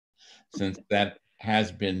since that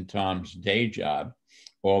has been Tom's day job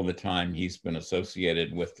all the time he's been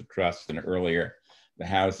associated with the trust, and earlier the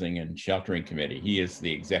Housing and Sheltering Committee. He is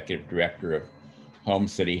the executive director of Home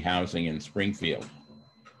City Housing in Springfield.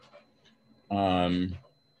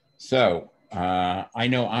 So I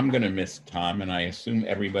know I'm going to miss Tom, and I assume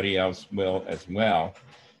everybody else will as well.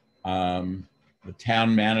 The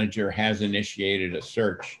town manager has initiated a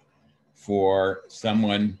search for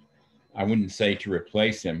someone, I wouldn't say to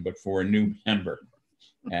replace him, but for a new member.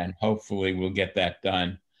 And hopefully we'll get that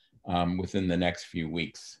done within the next few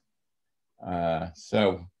weeks.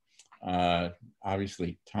 Obviously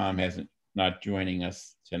Tom not joining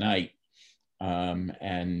us tonight,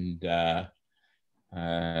 and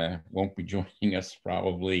won't be joining us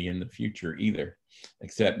probably in the future either,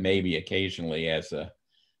 except maybe occasionally as a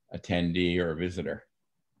attendee or a visitor.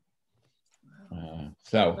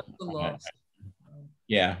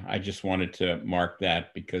 Yeah, I just wanted to mark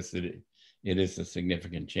that because it is a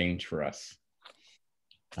significant change for us,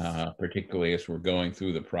 particularly as we're going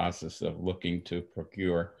through the process of looking to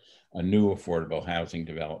procure a new affordable housing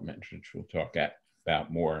development, which we'll talk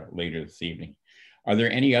about more later this evening. Are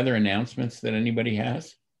there any other announcements that anybody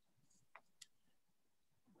has?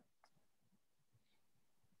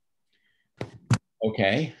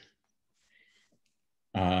 Okay.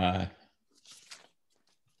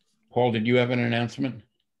 Paul, did you have an announcement?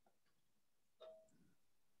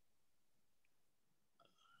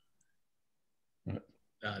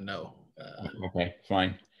 No. Okay,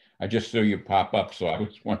 fine. I just saw you pop up, so I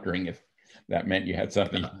was wondering if that meant you had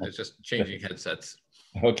something. It's just changing headsets.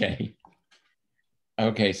 Okay.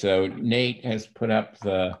 Okay, so Nate has put up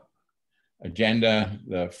the agenda.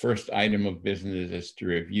 The first item of business is to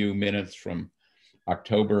review minutes from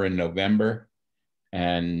October and November.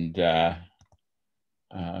 And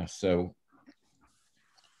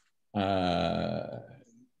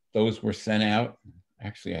those were sent out.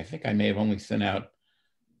 Actually, I think I may have only sent out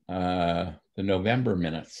the November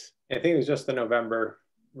minutes. I think it was just the November,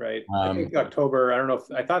 right? I think October, I don't know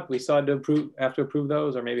if, I thought we saw to have to approve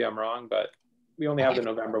those, or maybe I'm wrong, but we only have the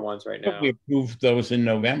November ones right now. We approved those in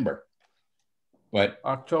November, but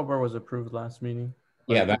October was approved last meeting.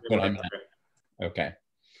 Yeah, that's what I meant. Okay,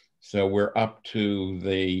 so we're up to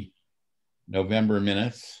the November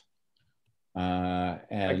minutes. And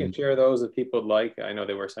I can share those if people would like. I know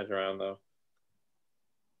they were sent around though.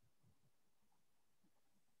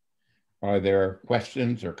 Are there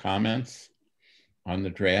questions or comments on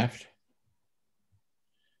the draft?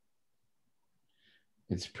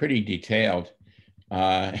 It's pretty detailed.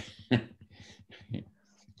 John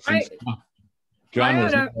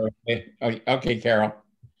was okay, Carol.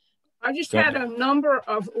 I just had a number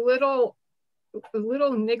of little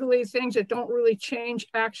niggly things that don't really change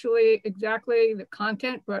actually exactly the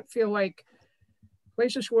content, but feel like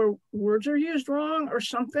places where words are used wrong or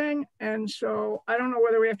something. And so I don't know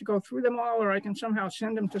whether we have to go through them all or I can somehow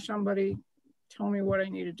send them to somebody, tell me what I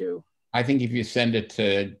need to do. I think if you send it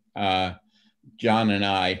to John and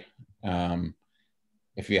I,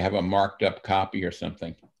 if you have a marked up copy or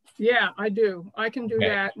something. Yeah, I do. I can do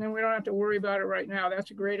that. And then we don't have to worry about it right now.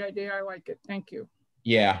 That's a great idea. I like it. Thank you.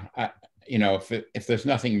 Yeah. You know, if there's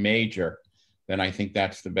nothing major, then I think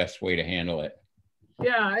that's the best way to handle it.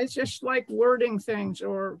 Yeah, it's just like wording things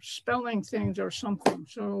or spelling things or something.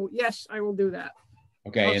 So yes, I will do that.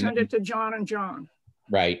 Okay. I'll send it to John and John.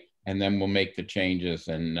 Right. And then we'll make the changes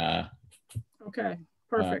and okay,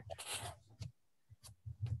 perfect.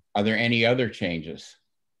 Are there any other changes?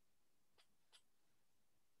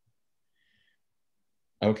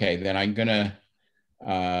 Okay, then I'm gonna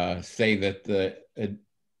say that the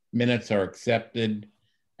minutes are accepted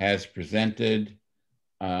as presented,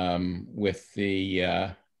 with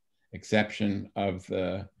the exception of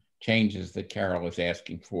the changes that Carol is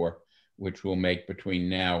asking for, which we'll make between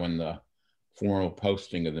now and the formal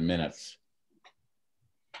posting of the minutes.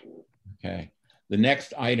 Okay. The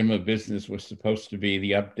next item of business was supposed to be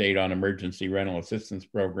the update on emergency rental assistance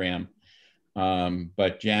program,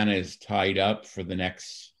 but Jana is tied up for the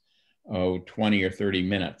next 20 or 30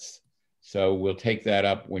 minutes. So we'll take that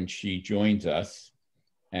up when she joins us.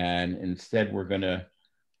 And instead, we're going to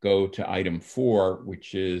go to item 4,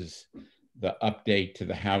 which is the update to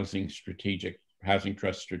the Housing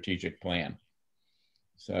Trust Strategic Plan.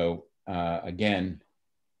 So again,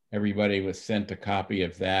 everybody was sent a copy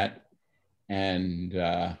of that. And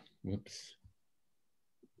whoops.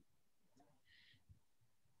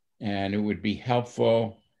 And it would be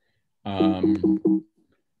helpful.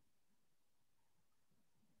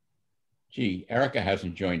 Gee, Erica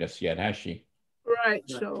hasn't joined us yet, has she? Right,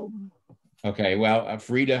 so. Okay, well,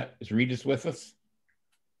 Rita's with us?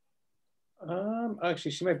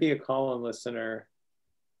 Actually, she might be a call-in listener.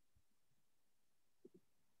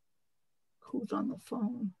 Who's on the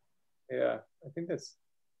phone? Yeah, I think that's.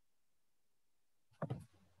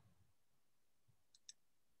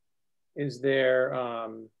 Is there are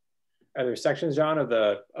there sections, John, of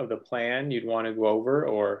the plan you'd want to go over,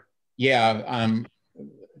 or? Yeah,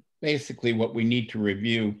 basically what we need to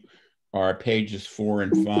review are pages 4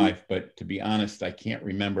 and 5, but to be honest, I can't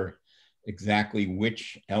remember exactly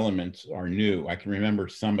which elements are new. I can remember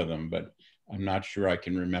some of them, but I'm not sure I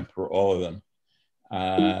can remember all of them.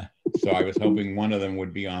 So I was hoping one of them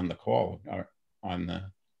would be on the call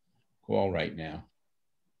right now.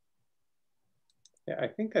 Yeah, I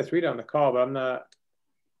think that's Rita on the call, but I'm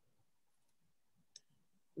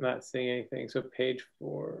not seeing anything. So page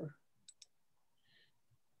 4.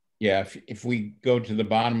 Yeah, if we go to the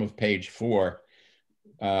bottom of page 4,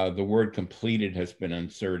 the word completed has been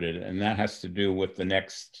inserted, and that has to do with the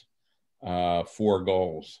next 4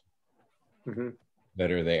 goals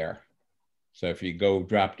that are there. So if you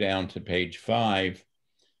drop down to page 5,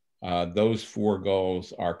 those 4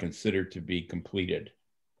 goals are considered to be completed.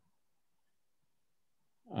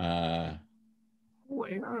 Where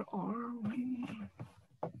are we?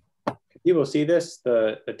 People see this,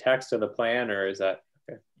 the text of the plan, or is that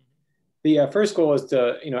okay? The first goal is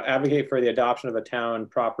to advocate for the adoption of a town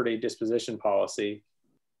property disposition policy.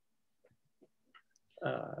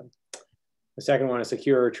 The second one is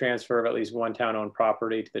secure transfer of at least one town-owned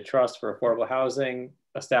property to the trust for affordable housing,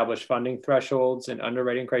 establish funding thresholds and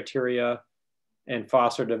underwriting criteria, and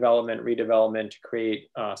foster development, redevelopment to create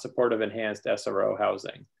supportive enhanced SRO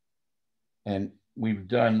housing. And we've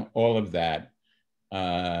done all of that.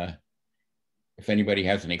 If anybody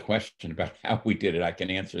has any question about how we did it, I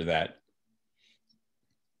can answer that.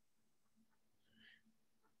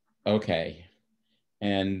 Okay.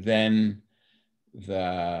 And then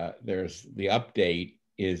there's the update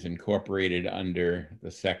is incorporated under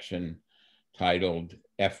the section titled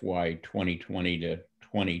FY 2020 to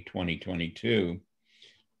 2022.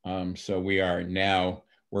 So we are now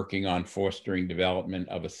working on fostering development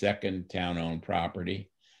of a second town-owned property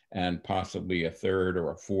and possibly a third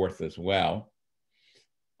or a fourth as well.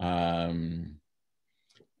 I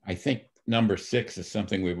think number 6 is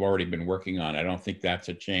something we've already been working on. I don't think that's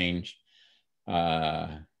a change.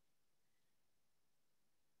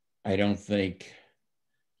 I don't think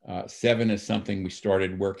 7 is something we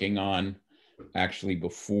started working on actually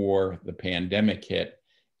before the pandemic hit,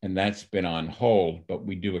 and that's been on hold, but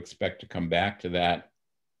we do expect to come back to that.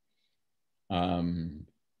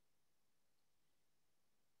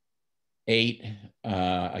 8,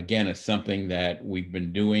 again, is something that we've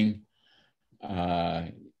been doing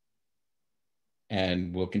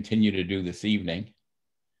and we'll continue to do this evening.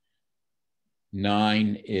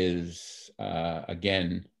 9 is,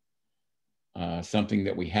 again, something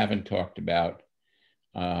that we haven't talked about,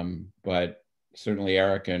 but certainly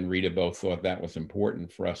Erica and Rita both thought that was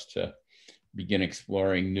important for us to begin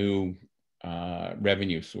exploring new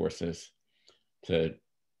revenue sources to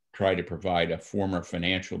try to provide a former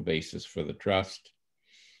financial basis for the trust.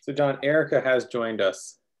 So John, Erica has joined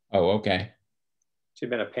us. Oh, okay. She'd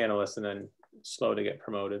been a panelist and then slow to get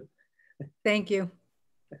promoted. Thank you.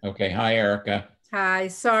 Okay, hi, Erica. Hi,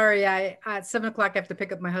 sorry, at 7 o'clock I have to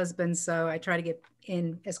pick up my husband, so I try to get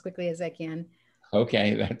in as quickly as I can.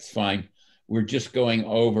 Okay, that's fine. We're just going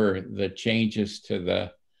over the changes to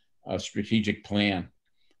the strategic plan.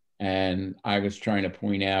 And I was trying to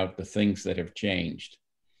point out the things that have changed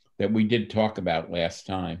that we did talk about last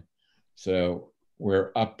time. So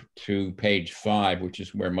we're up to page 5, which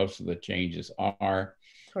is where most of the changes are.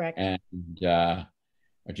 Correct. And I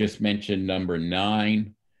just mentioned number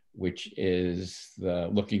 9, which is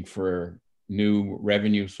looking for new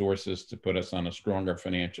revenue sources to put us on a stronger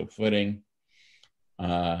financial footing.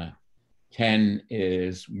 10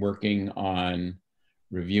 is working on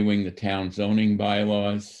reviewing the town zoning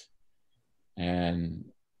bylaws and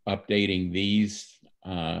updating these,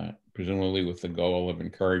 presumably with the goal of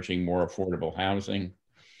encouraging more affordable housing.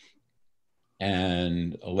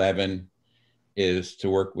 And 11 is to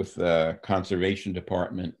work with the conservation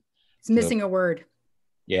department. It's missing a word.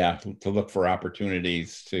 Yeah, to look for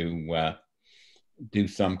opportunities to do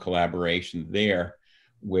some collaboration there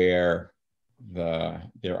where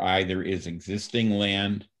there either is existing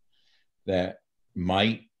land that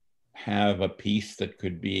might have a piece that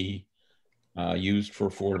could be used for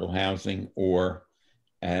affordable housing, or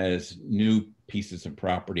as new pieces of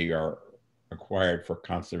property are acquired for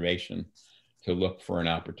conservation, to look for an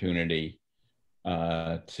opportunity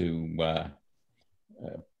to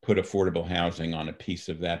put affordable housing on a piece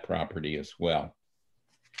of that property as well.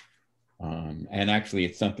 And actually,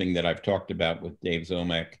 it's something that I've talked about with Dave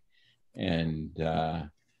Zomek, and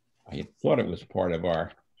I thought it was part of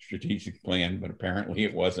our strategic plan, but apparently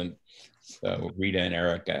it wasn't. So Rita and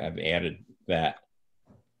Erica have added that.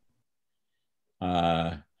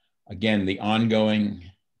 Again, the ongoing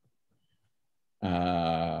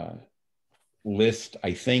list,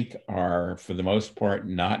 I think, are for the most part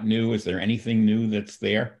not new. Is there anything new that's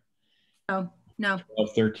there? No, no.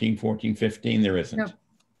 12, 13, 14, 15, there isn't. No.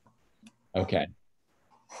 Okay.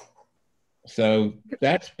 So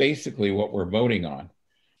that's basically what we're voting on.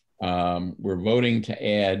 We're voting to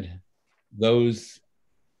add those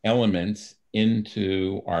elements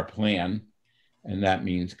into our plan, and that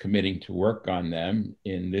means committing to work on them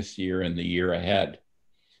in this year and the year ahead.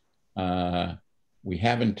 We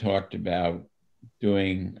haven't talked about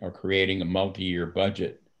doing or creating a multi-year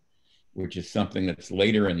budget, which is something that's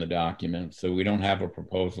later in the document, so we don't have a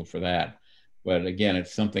proposal for that. But again,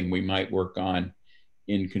 it's something we might work on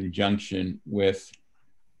in conjunction with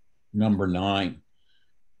number 9,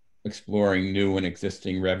 exploring new and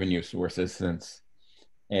existing revenue sources, since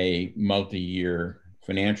a multi-year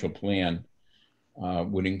financial plan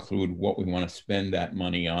would include what we want to spend that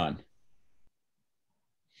money on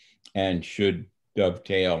and should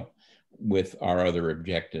dovetail with our other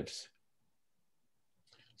objectives.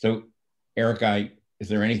 So, Erica, is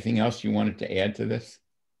there anything else you wanted to add to this?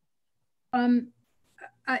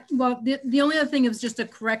 Well, the only other thing is just a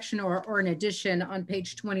correction or an addition on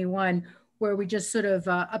page 21, where we just sort of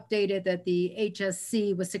updated that the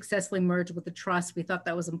HSC was successfully merged with the trust. We thought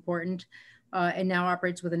that was important, and now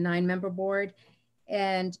operates with a 9-member board.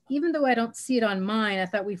 And even though I don't see it on mine, I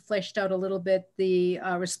thought we fleshed out a little bit the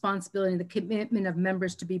responsibility and the commitment of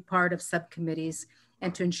members to be part of subcommittees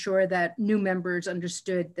and to ensure that new members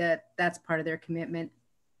understood that that's part of their commitment.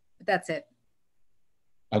 But that's it.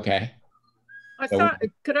 Okay. I thought,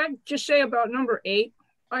 could I just say about number 8?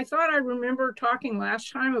 I thought I remember talking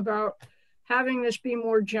last time about having this be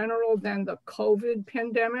more general than the COVID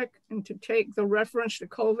pandemic and to take the reference to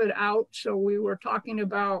COVID out. So we were talking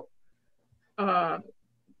about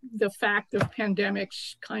the fact of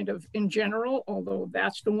pandemics kind of in general, although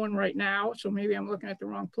that's the one right now. So maybe I'm looking at the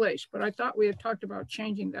wrong place, but I thought we had talked about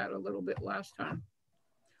changing that a little bit last time.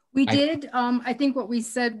 We did. I think what we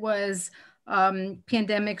said was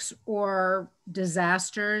pandemics or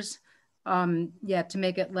disasters, yeah, to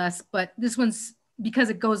make it less, but this one's,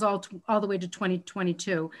 because it goes all the way to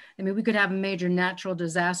 2022. I mean, we could have a major natural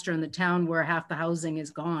disaster in the town where half the housing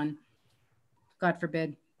is gone. God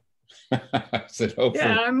forbid.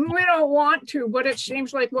 Yeah, we don't want to, but it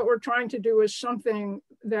seems like what we're trying to do is something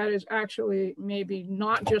that is actually maybe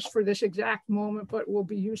not just for this exact moment, but will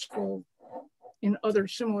be useful in other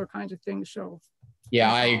similar kinds of things. So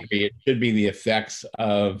yeah, I agree. It should be the effects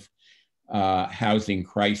of housing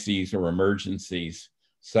crises or emergencies,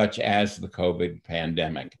 such as the COVID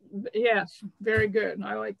pandemic. Yes, very good.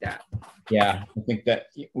 I like that. Yeah, I think that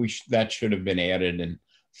that should have been added, and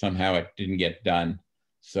somehow it didn't get done.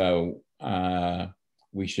 So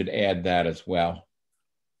we should add that as well.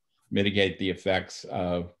 Mitigate the effects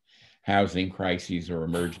of housing crises or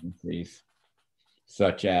emergencies,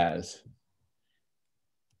 such as.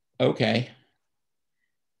 Okay.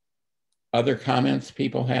 Other comments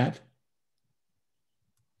people have?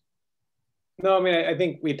 No, I mean, I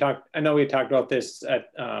think we talked, I know we talked about this at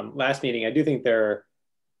last meeting. I do think there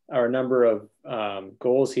are a number of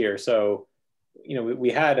goals here. So, you know, we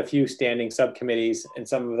had a few standing subcommittees and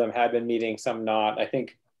some of them had been meeting, some not. I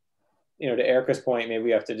think, you know, to Erica's point, maybe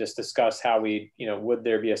we have to just discuss how we, you know, would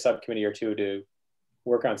there be a subcommittee or two to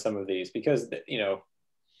work on some of these? Because, you know,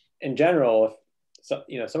 in general, if, so,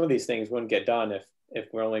 you know, some of these things wouldn't get done if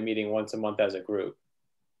we're only meeting once a month as a group.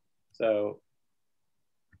 So,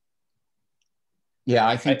 yeah,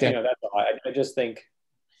 I think you know, that's all. I just think,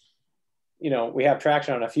 you know, we have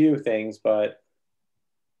traction on a few things, but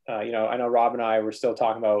you know, I know Rob and I were still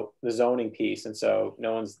talking about the zoning piece, and so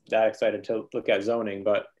no one's that excited to look at zoning.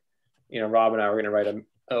 But you know, Rob and I were going to write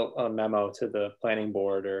a memo to the planning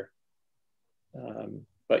board, or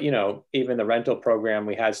but you know, even the rental program,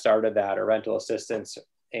 we had started that, or rental assistance,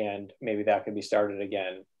 and maybe that could be started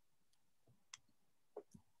again.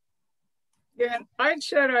 Yeah, I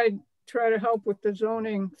said I'd try to help with the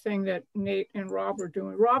zoning thing that Nate and Rob are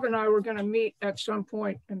doing. Rob and I were going to meet at some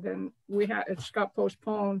point, and then it's got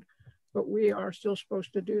postponed, but we are still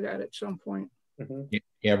supposed to do that at some point. Mm-hmm.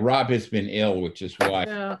 Yeah, Rob has been ill, which is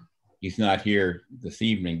why he's not here this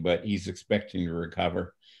evening, but he's expecting to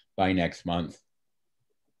recover by next month.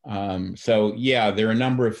 So yeah, there are a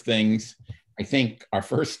number of things. I think our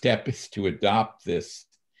first step is to adopt this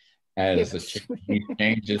as a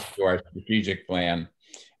changes to our strategic plan.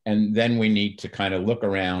 And then we need to kind of look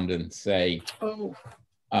around and say, Oh,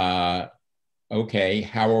 okay,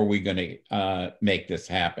 how are we going to make this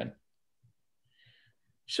happen?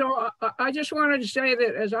 so I just wanted to say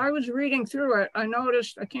that as I was reading through it, I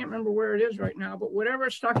noticed, I can't remember where it is right now, but whatever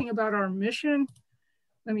it's talking about our mission,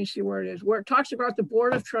 let me see where it is, where it talks about the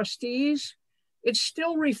Board of Trustees, it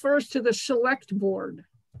still refers to the select board.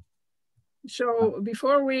 So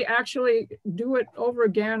before we actually do it over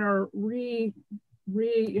again or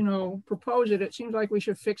propose it, it seems like we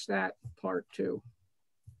should fix that part too.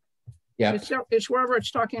 Yeah. It's wherever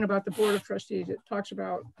it's talking about the Board of Trustees, it talks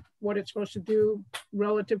about what it's supposed to do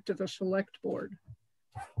relative to the select board.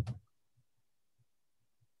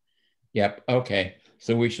 Yep. Okay.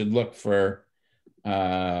 So we should look for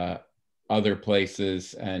other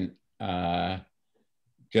places and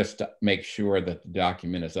just to make sure that the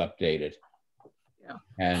document is updated. Yeah.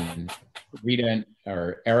 And Rita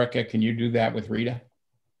or Erica, can you do that with Rita?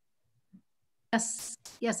 Yes,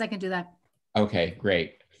 yes, I can do that. Okay,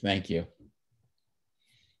 great. Thank you.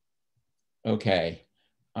 Okay.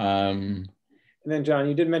 And then John,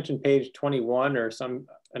 you did mention page 21 or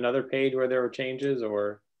another page where there were changes,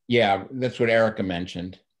 or? Yeah, that's what Erica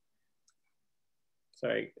mentioned.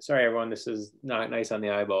 Sorry, everyone, this is not nice on the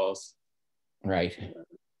eyeballs. Right.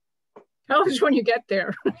 Tell us when you get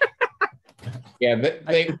there. Yeah,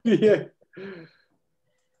 Yeah.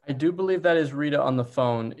 I do believe that is Rita on the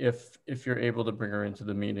phone if you're able to bring her into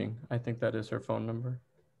the meeting. I think that is her phone number.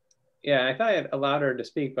 Yeah, I thought I had allowed her to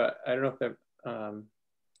speak, but I don't know if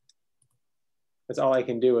that's all I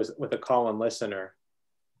can do is with a call and listener.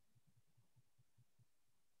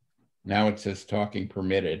 now it says talking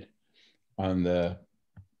permitted on the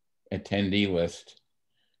attendee list.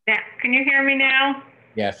 Yeah, can you hear me now?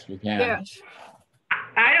 Yes, we can. Yes.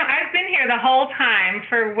 I've been here the whole time.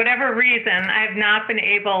 For whatever reason, I've not been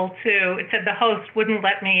able to. It said the host wouldn't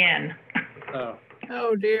let me in. Oh.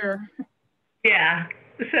 Oh dear. Yeah,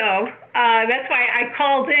 so that's why I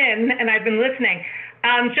called in and I've been listening.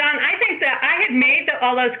 John, I think that I had made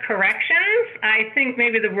all those corrections. I think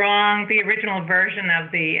maybe the original version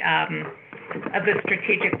of the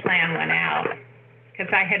strategic plan went out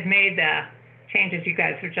because I had made the changes you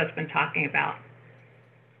guys have just been talking about.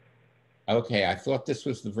 Okay, I thought this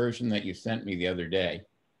was the version that you sent me the other day.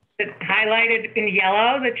 It highlighted in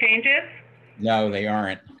yellow, the changes? No, they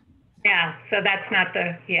aren't. Yeah, so that's not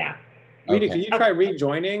Rita, Okay. can you try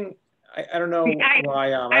rejoining? I don't know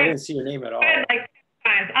why I didn't see your name at all. Like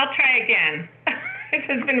times. I'll try again. This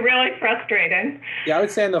has been really frustrating. Yeah, I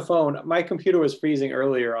would say on the phone. My computer was freezing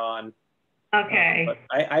earlier on. Okay. But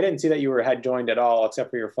I didn't see that you had joined at all except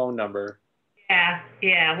for your phone number.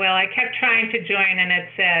 Yeah. Well, I kept trying to join and it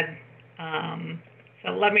said,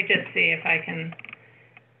 so let me just see if I can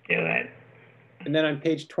do it. And then on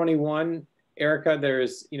page 21, Erica,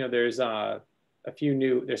 there's a few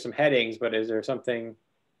new, there's some headings, but is there something?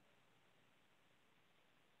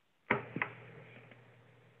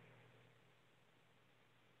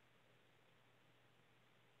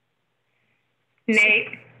 Nate?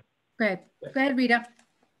 Go ahead, Rita.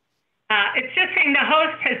 It's just saying the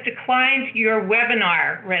host has declined your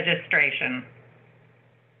webinar registration.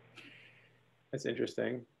 That's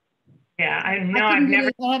interesting. Yeah, I know I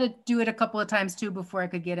had to do it a couple of times too before I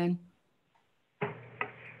could get in.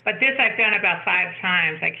 But this I've done about 5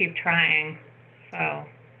 times. I keep trying, so.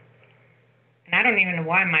 And I don't even know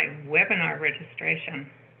why my webinar registration.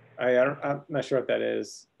 I'm not sure what that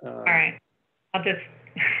is. All right, I'll just,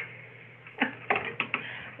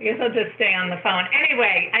 I guess I'll just stay on the phone.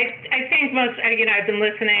 Anyway, I think most, I've been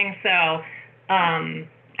listening, so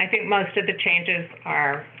I think most of the changes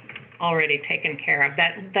are already taken care of.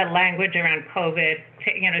 That language around COVID,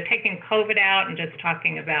 taking COVID out and just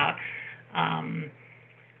talking about,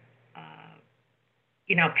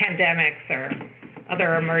 pandemics or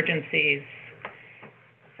other emergencies.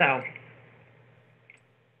 So.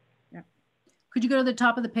 Yeah. Could you go to the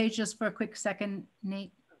top of the page just for a quick second,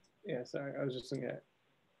 Nate? Yeah, sorry, I was just looking at it.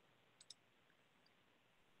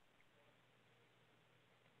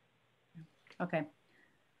 Okay.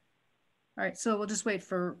 All right, so we'll just wait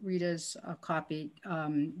for Rita's copy.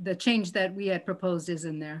 The change that we had proposed is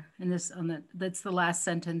in there, and that's the last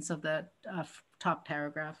sentence of the top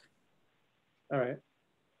paragraph. All right.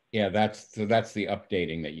 Yeah, that's the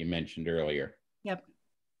updating that you mentioned earlier. Yep.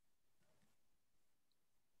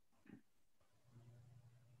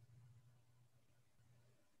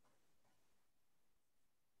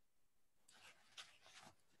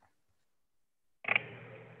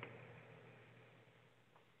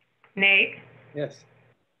 Nate? Yes.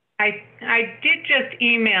 I did just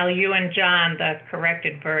email you and John the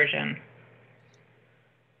corrected version.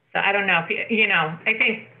 So I don't know if I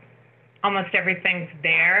think almost everything's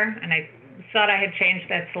there. And I thought I had changed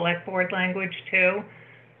that select board language too.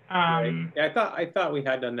 Right. Yeah, I thought we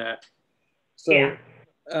had done that. So, Yeah.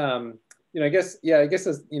 you know, I guess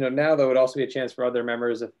as, you know, now there would also be a chance for other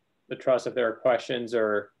members of the trust, if there are questions,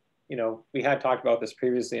 or, you know, we had talked about this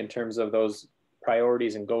previously in terms of those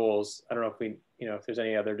priorities and goals. I don't know if we, you know, if there's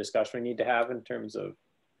any other discussion we need to have in terms of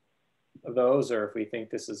those, or if we think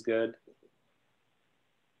this is good.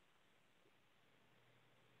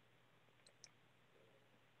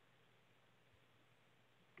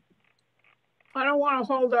 I don't want to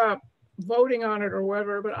hold up voting on it or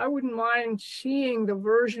whatever, but I wouldn't mind seeing the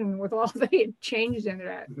version with all the changes in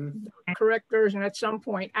it, the correct version at some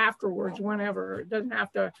point afterwards, whenever. It doesn't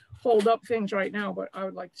have to hold up things right now, but I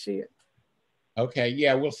would like to see it. Okay,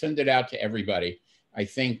 yeah, we'll send it out to everybody. I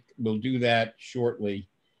think we'll do that shortly.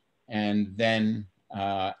 And then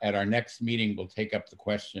at our next meeting, we'll take up the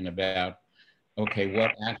question about, okay,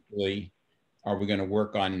 what actually are we going to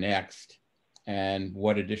work on next? And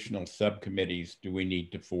what additional subcommittees do we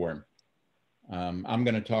need to form? I'm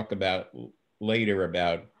going to talk about later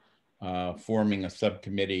about forming a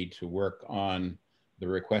subcommittee to work on the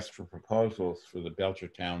request for proposals for the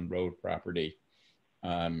Belchertown Road property.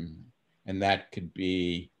 And that could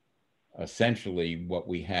be essentially what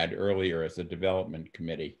we had earlier as a development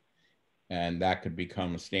committee. And that could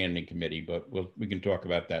become a standing committee, but we can talk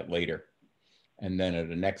about that later. And then at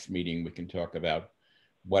the next meeting, we can talk about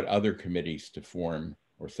what other committees to form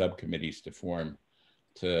or subcommittees to form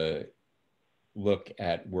to look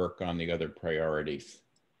at work on the other priorities.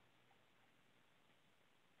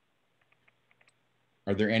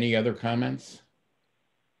 Are there any other comments?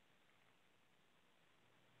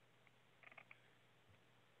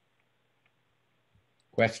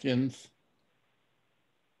 Questions?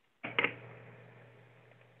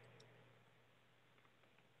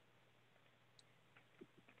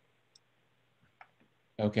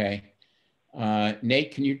 Okay.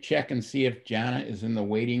 Nate, can you check and see if Jana is in the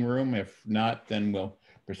waiting room? If not, then we'll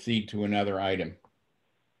proceed to another item.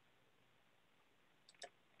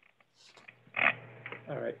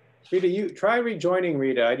 All right. Rita, you try rejoining,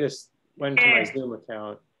 Rita. I just went to my Zoom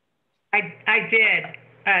account. I did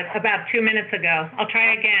about 2 minutes ago. I'll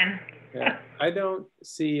try again. Yeah, I don't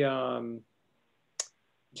see Jana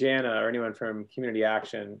or anyone from Community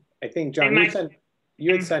Action. I think, John,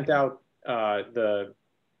 you had sent out the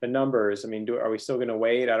numbers. I mean, are we still going to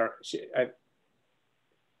wait?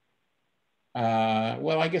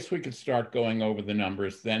 Well, I guess we could start going over the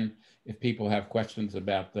numbers. Then if people have questions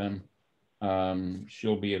about them,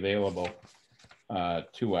 she'll be available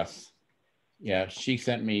to us. Yeah, she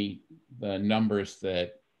sent me the numbers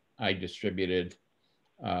that I distributed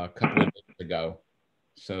a couple of days ago.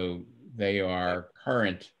 So they are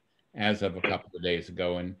current as of a couple of days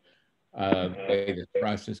ago. And the way the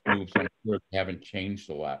process moves, I'm sure they haven't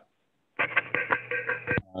changed a lot.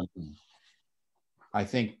 I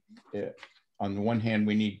think on the one hand,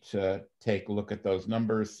 we need to take a look at those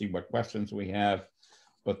numbers, see what questions we have.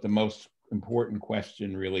 But the most important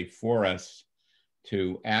question really for us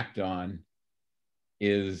to act on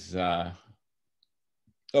is, oh,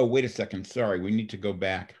 wait a second, sorry, we need to go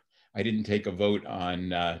back. I didn't take a vote on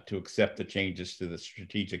to accept the changes to the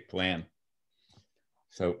strategic plan.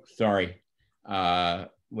 So sorry,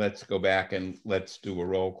 let's go back and let's do a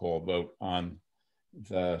roll call vote on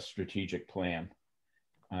the strategic plan.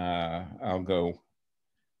 I'll go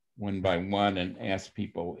one by one and ask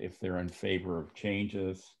people if they're in favor of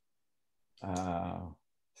changes.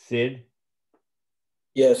 Sid?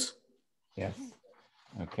 Yes. Yes.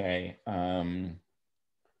 Okay.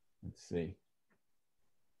 Let's see.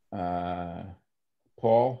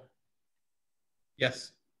 Paul?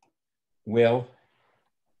 Yes. Will?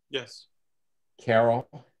 Yes. Carol?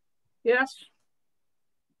 Yes.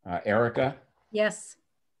 Erica? Yes.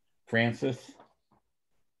 Francis?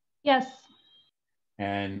 Yes.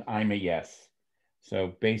 And I'm a yes.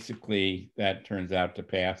 So basically that turns out to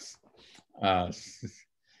pass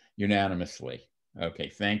unanimously. Okay,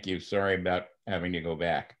 thank you. Sorry about having to go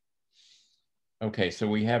back. Okay, so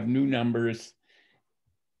we have new numbers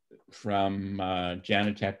from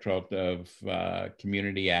Janet Tetrold of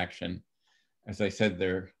Community Action. As I said,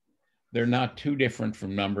 they're not too different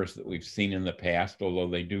from numbers that we've seen in the past, although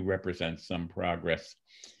they do represent some progress.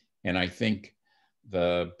 And I think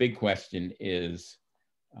the big question is,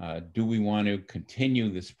 do we want to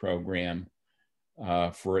continue this program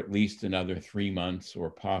for at least another 3 months or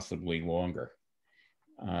possibly longer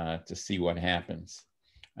to see what happens?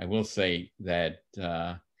 I will say that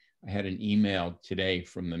I had an email today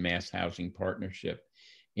from the Mass Housing Partnership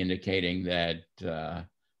indicating that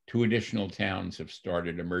 2 additional towns have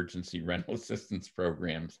started emergency rental assistance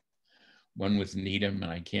programs, One was Needham,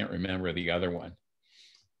 and I can't remember the other one.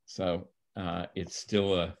 So it's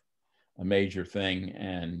still a major thing,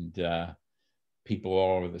 and people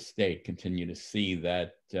all over the state continue to see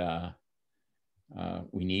that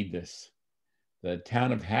we need this. The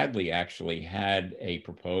town of Hadley actually had a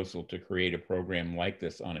proposal to create a program like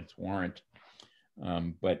this on its warrant,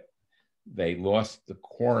 but they lost the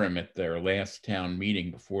quorum at their last town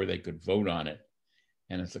meeting before they could vote on it.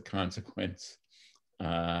 And as a consequence,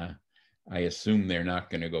 I assume they're not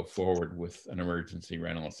going to go forward with an emergency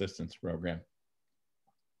rental assistance program.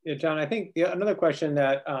 Yeah, John, I think another question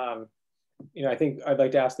that I think I'd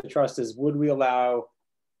like to ask the trust is, would we allow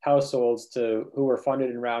households who were funded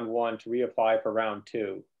in round 1 to reapply for round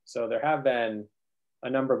 2? So there have been a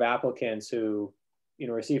number of applicants who,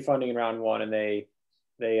 received funding in round 1 and they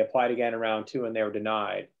applied again in round 2 and they were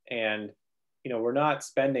denied. And, we're not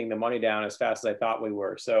spending the money down as fast as I thought we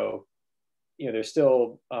were. So, there's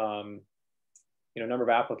still, a number of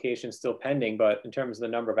applications still pending, but in terms of the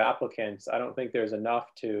number of applicants, I don't think there's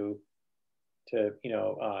enough to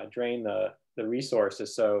drain the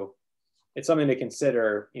resources. So it's something to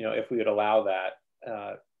consider, if we would allow that,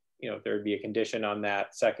 if there'd be a condition on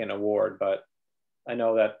that second award. But I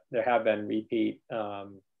know that there have been repeat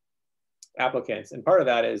applicants. And part of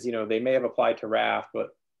that is, they may have applied to RAFT, but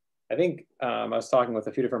I think I was talking with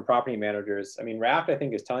a few different property managers. I mean, RAFT, I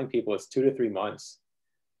think, is telling people it's 2 to 3 months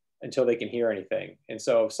until they can hear anything. And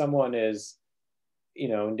so if someone is,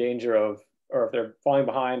 in danger of, or if they're falling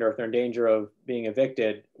behind, or if they're in danger of being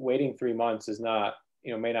evicted, waiting 3 months is not,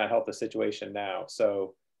 may not help the situation now.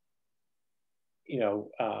 So,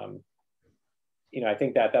 I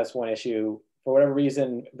think that's one issue. For whatever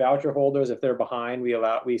reason, voucher holders, if they're behind,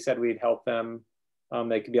 we said we'd help them.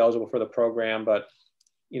 They could be eligible for the program, but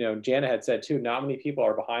Jana had said too, not many people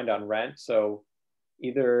are behind on rent. So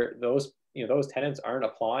either those tenants aren't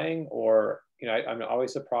applying, or I'm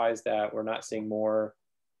always surprised that we're not seeing more,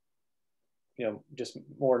 just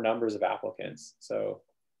more numbers of applicants. So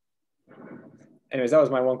anyways, that was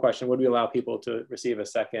my one question. Would we allow people to receive a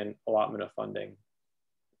second allotment of funding?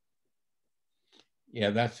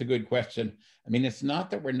 Yeah, that's a good question. I mean, it's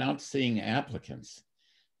not that we're not seeing applicants.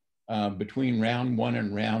 Between round 1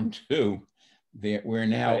 and round 2, we're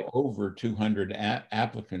now over 200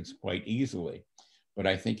 applicants quite easily. But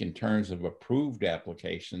I think in terms of approved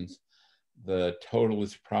applications, the total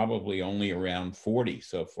is probably only around 40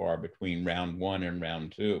 so far between round 1 and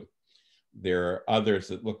round 2. There are others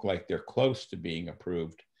that look like they're close to being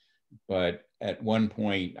approved. But at one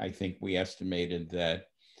point, I think we estimated that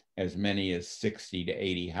as many as 60 to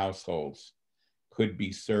 80 households could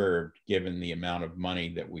be served given the amount of money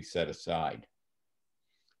that we set aside.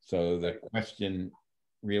 So the question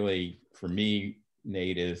really for me,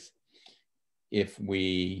 Nate, is if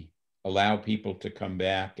we allow people to come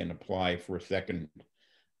back and apply for a second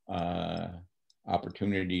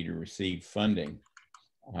opportunity to receive funding,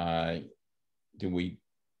 does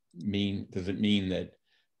it mean that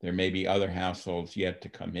there may be other households yet to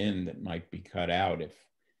come in that might be cut out if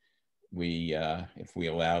we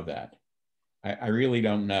allow that? I really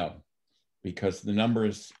don't know, because the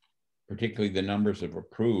numbers, particularly the numbers of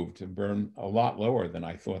approved, have been a lot lower than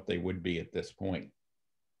I thought they would be at this point.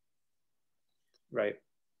 Right.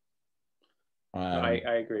 I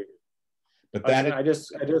agree. But that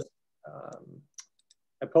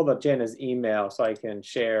I pulled up Jenna's email so I can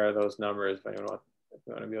share those numbers if anyone wants, if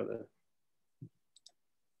you want to be able to,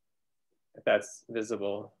 if that's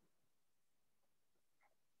visible.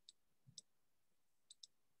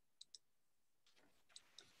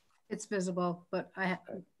 It's visible, but I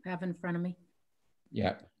have in front of me.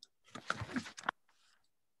 Yeah.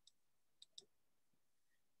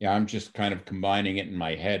 Yeah, I'm just kind of combining it in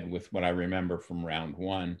my head with what I remember from round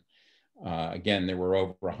 1. Again, there were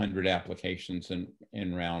over 100 applications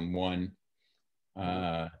in round 1.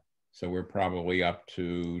 So we're probably up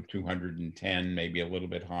to 210, maybe a little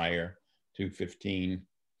bit higher, 215.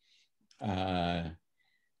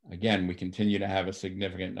 Again, we continue to have a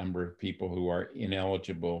significant number of people who are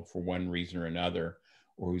ineligible for one reason or another,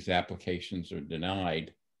 or whose applications are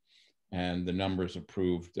denied. And the numbers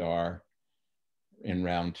approved are, in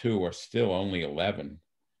round 2, are still only 11.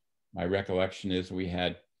 My recollection is we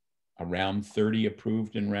had around 30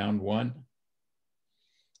 approved in round 1.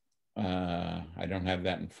 I don't have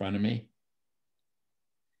that in front of me.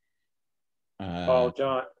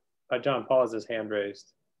 John Paul has his hand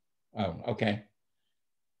raised. Oh, okay.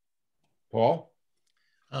 Paul?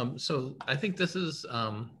 So I think this is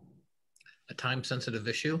a time-sensitive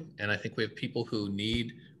issue, and I think we have people who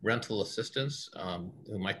need rental assistance,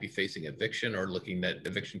 who might be facing eviction or looking at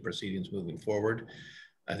eviction proceedings moving forward.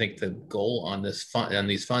 I think the goal on this fund, on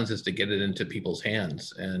these funds, is to get it into people's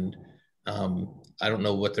hands. And I don't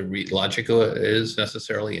know what the logic is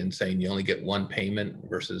necessarily in saying you only get one payment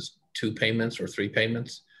versus 2 payments or 3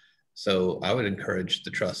 payments. So I would encourage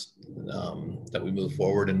the trust that we move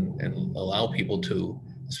forward and allow people to,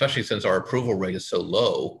 especially since our approval rate is so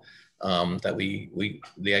low, that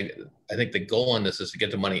I think the goal on this is to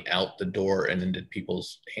get the money out the door and into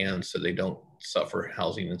people's hands so they don't suffer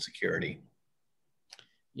housing insecurity.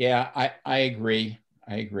 Yeah, I agree.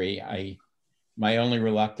 I agree. My only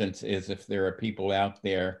reluctance is if there are people out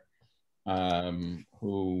there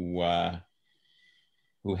who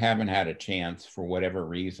haven't had a chance for whatever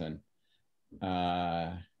reason.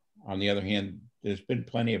 On the other hand, there's been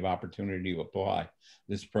plenty of opportunity to apply.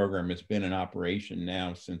 This program has been in operation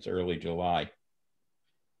now since early July.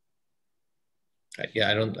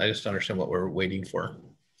 Yeah, I just don't understand what we're waiting for,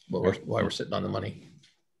 why we're sitting on the money.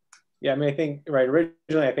 Yeah, I mean, I think, right,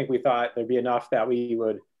 originally, I think we thought there'd be enough that we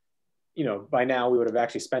would, you know, by now we would have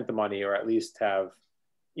actually spent the money, or at least have,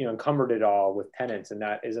 you know, encumbered it all with tenants, and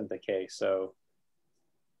that isn't the case. So,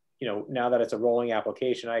 you know, now that it's a rolling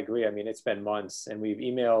application, I agree. I mean, it's been months, and we've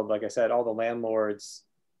emailed, like I said, all the landlords.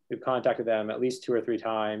 We've contacted them at least 2 or 3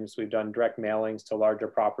 times. We've done direct mailings to larger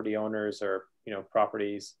property owners or, you know,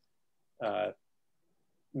 properties.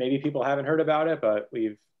 Maybe people haven't heard about it, but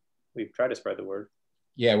we've tried to spread the word.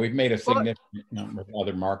 Yeah, we've made a significant number of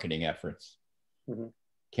other marketing efforts. Mm-hmm.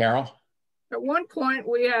 Carol? At one point,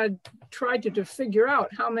 we had tried to figure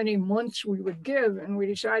out how many months we would give, and we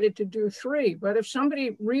decided to do 3. But if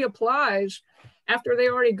somebody reapplies after they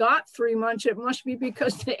already got 3 months, it must be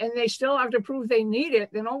because they still have to prove they need it.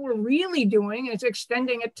 Then all we're really doing is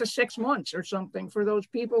extending it to 6 months or something for those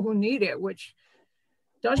people who need it, which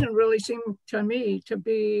doesn't really seem to me to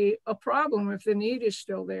be a problem if the need is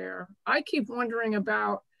still there. I keep wondering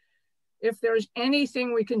about if there's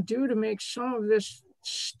anything we can do to make some of this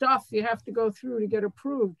stuff you have to go through to get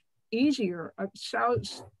approved easier. It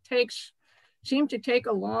seems to take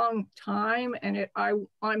a long time, and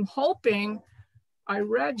I'm hoping, I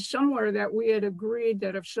read somewhere that we had agreed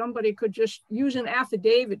that if somebody could just use an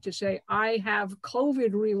affidavit to say, I have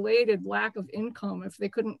COVID-related lack of income, if they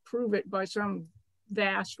couldn't prove it by some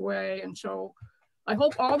vast way. And so I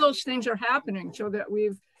hope all those things are happening so that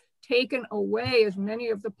we've taken away as many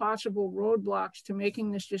of the possible roadblocks to making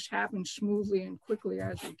this just happen smoothly and quickly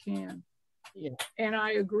as we can. Yeah. And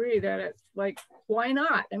I agree that it's like, why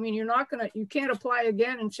not? I mean, you can't apply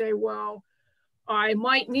again and say, well, I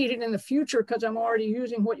might need it in the future because I'm already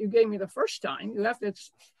using what you gave me the first time. You have to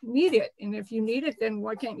need it. And if you need it, then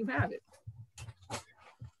why can't you have it?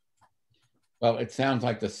 Well, it sounds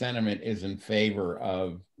like the sentiment is in favor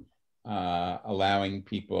of allowing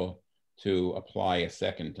people to apply a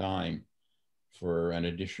second time for an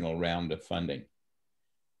additional round of funding.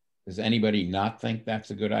 Does anybody not think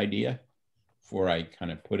that's a good idea? Before I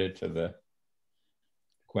kind of put it to the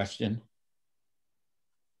question.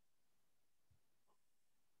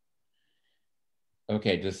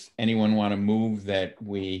 Okay, does anyone want to move that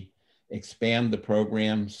we expand the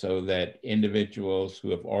program so that individuals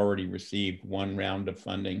who have already received 1 round of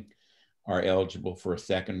funding are eligible for a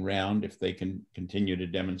second round if they can continue to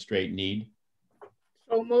demonstrate need?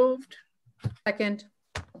 So moved. Second.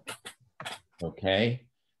 Okay,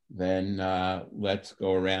 then let's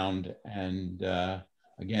go around and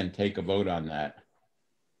again, take a vote on that.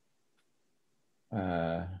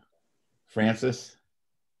 Francis?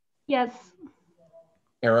 Yes.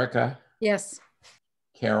 Erica? Yes.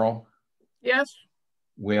 Carol? Yes.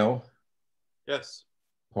 Will? Yes.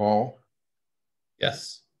 Paul?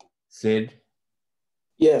 Yes. Sid?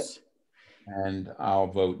 Yes. And I'll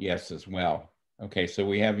vote yes as well. Okay, so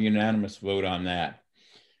we have a unanimous vote on that.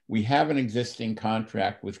 We have an existing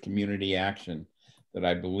contract with Community Action that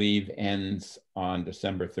I believe ends on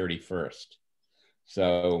December 31st.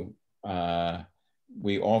 So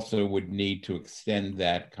we also would need to extend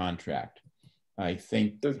that contract. I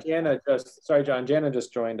think. So Jana Jana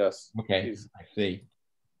just joined us. Okay, I see.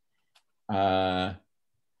 Well,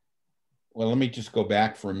 let me just go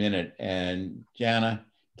back for a minute. And Jana,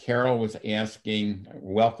 Carol was asking,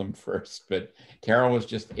 welcome first, but Carol was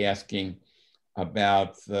just asking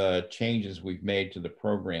about the changes we've made to the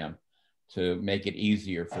program to make it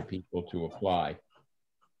easier for people to apply.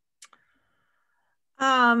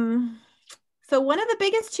 So one of the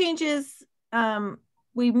biggest changes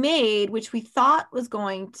we made, which we thought was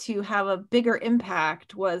going to have a bigger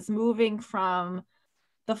impact, was moving from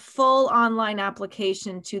the full online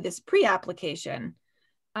application to this pre-application,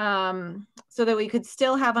 so that we could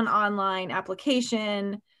still have an online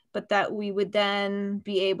application, but that we would then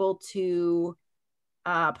be able to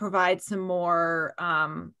provide some more,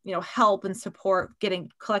 help and support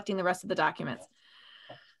collecting the rest of the documents.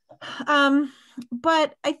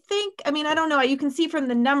 But I think, I don't know, you can see from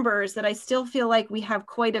the numbers that I still feel like we have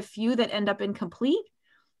quite a few that end up incomplete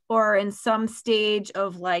or in some stage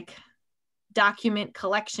of like document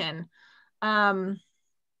collection.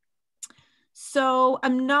 So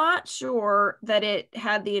I'm not sure that it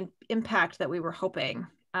had the impact that we were hoping.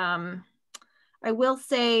 I will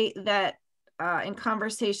say that in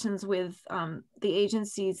conversations with the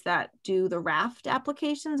agencies that do the RAFT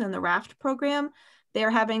applications and the RAFT program, they're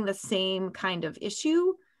having the same kind of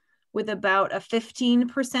issue with about a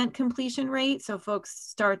 15% completion rate. So folks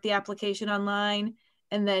start the application online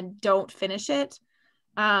and then don't finish it.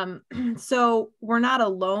 So we're not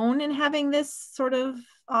alone in having this sort of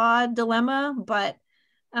odd dilemma, but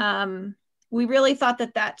we really thought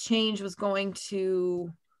that change was going to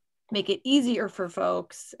make it easier for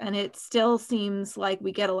folks. And it still seems like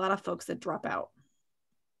we get a lot of folks that drop out.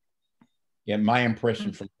 Yeah, my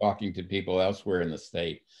impression from talking to people elsewhere in the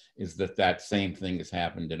state is that same thing has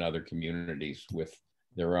happened in other communities with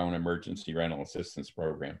their own emergency rental assistance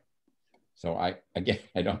program. So I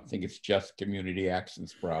don't think it's just Community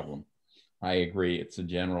Action's problem. I agree, it's a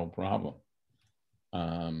general problem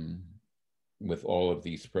with all of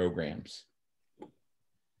these programs.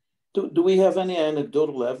 Do we have any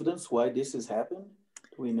anecdotal evidence why this has happened?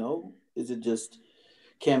 Do we know? Is it just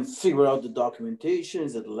can't figure out the documentation?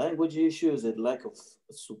 Is it a language issue? Is it lack of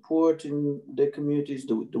support in the communities?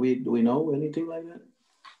 Do we know anything like that?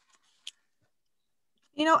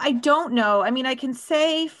 I don't know. I can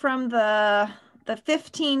say from the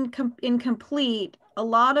 15 incomplete, a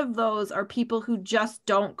lot of those are people who just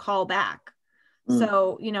don't call back.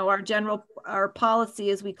 So, our policy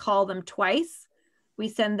is we call them twice. We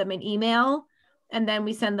send them an email and then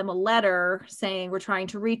we send them a letter saying, we're trying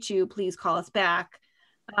to reach you, please call us back.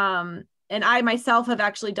 And I myself have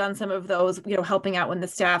actually done some of those, helping out when the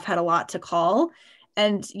staff had a lot to call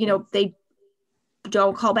and, they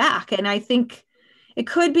don't call back. And I think it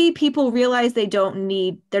could be people realize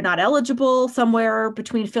they're not eligible somewhere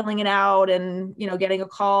between filling it out and, getting a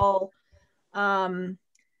call.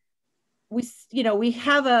 We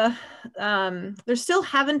have there still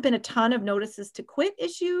haven't been a ton of notices to quit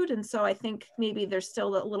issued. And so I think maybe there's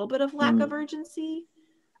still a little bit of lack of urgency.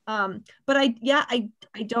 But I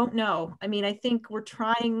don't know. I think we're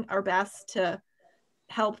trying our best to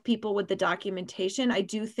help people with the documentation. I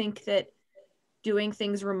do think that doing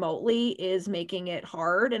things remotely is making it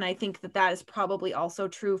hard. And I think that is probably also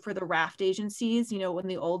true for the RAFT agencies, in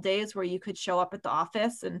the old days where you could show up at the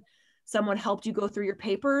office and someone helped you go through your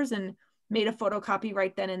papers and made a photocopy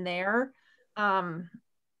right then and there.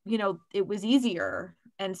 It was easier.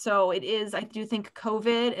 And so it is, I do think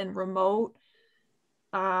COVID and remote,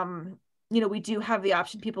 we do have the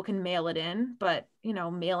option, people can mail it in, but,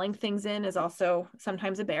 mailing things in is also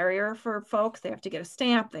sometimes a barrier for folks. They have to get a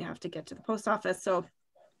stamp, they have to get to the post office. So I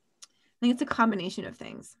think it's a combination of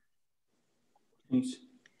things. Thanks.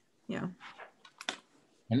 Yeah.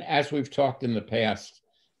 And as we've talked in the past,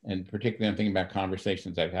 and particularly I'm thinking about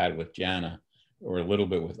conversations I've had with Jana or a little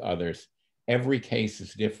bit with others, every case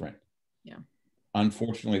is different. Yeah.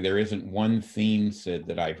 Unfortunately, there isn't one theme, Sid,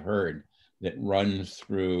 that I've heard that runs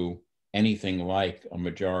through anything like a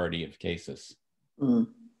majority of cases.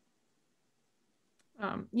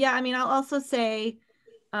 Yeah, I'll also say,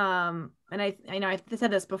 and I know I've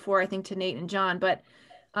said this before, I think to Nate and John, but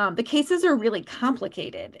the cases are really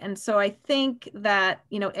complicated. And so I think that,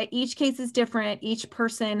 each case is different. Each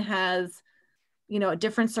person has, a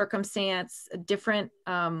different circumstance, a different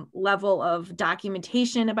level of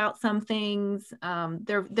documentation about some things.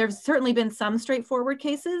 There's certainly been some straightforward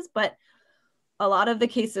cases, but a lot of the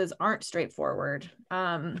cases aren't straightforward.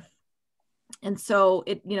 And so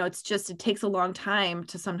it takes a long time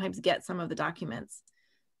to sometimes get some of the documents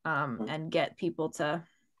and get people to,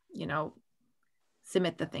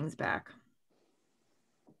 submit the things back.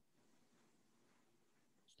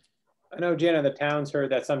 I know, Jana, the town's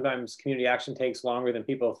heard that sometimes community action takes longer than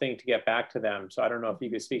people think to get back to them. So I don't know if you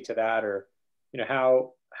could speak to that, or,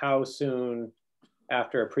 how soon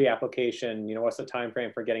after a pre-application, what's the time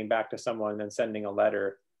frame for getting back to someone and then sending a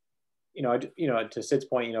letter? To Sid's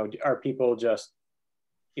point, are people just,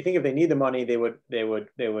 you think if they need the money, they would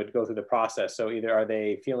go through the process. So either are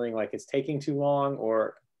they feeling like it's taking too long,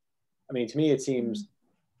 or, to me, it seems,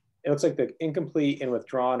 it looks like the incomplete and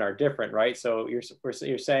withdrawn are different, right? So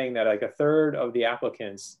you're saying that like a third of the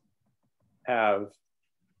applicants have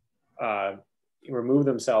removed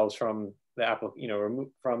themselves from the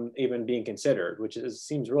from even being considered, which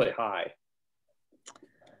seems really high.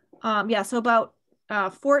 Yeah, so about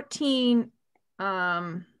 14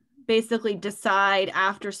 basically decide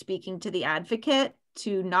after speaking to the advocate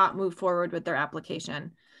to not move forward with their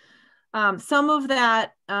application. Some of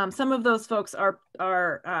those folks are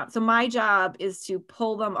so my job is to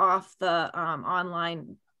pull them off the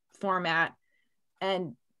online format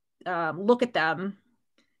and look at them.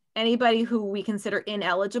 Anybody who we consider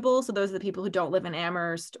ineligible, so those are the people who don't live in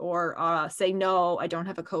Amherst or say, no, I don't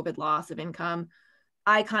have a COVID loss of income,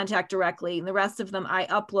 I contact directly. And the rest of them I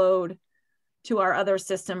upload to our other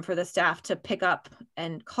system for the staff to pick up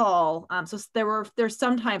and call. So there's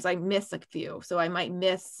sometimes I miss a few. So I might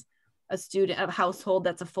miss a student, a household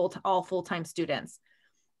that's all full-time students.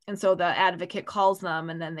 And so the advocate calls them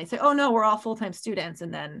and then they say, oh no, we're all full-time students.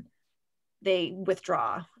 And then they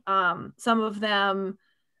withdraw. Some of them,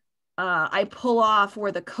 I pull off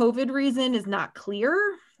where the COVID reason is not clear.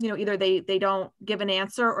 You know, either they don't give an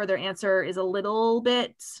answer or their answer is a little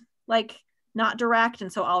bit like not direct.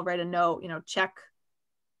 And so I'll write a note, you know,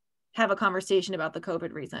 have a conversation about the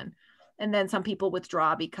COVID reason. And then some people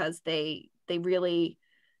withdraw because they really,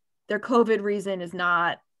 their COVID reason is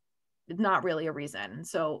not really a reason.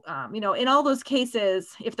 So, you know, in all those cases,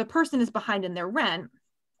 if the person is behind in their rent,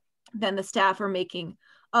 then the staff are making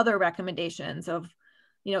other recommendations of,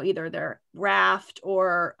 you know, either their raft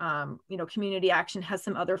or, you know, community action has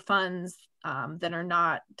some other funds that are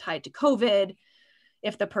not tied to COVID.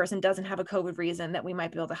 If the person doesn't have a COVID reason that we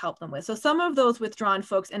might be able to help them with. So some of those withdrawn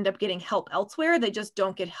folks end up getting help elsewhere. They just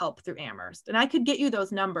don't get help through Amherst. And I could get you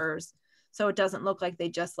those numbers so it doesn't look like they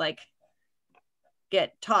just like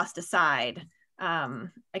get tossed aside. I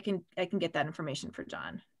can get that information for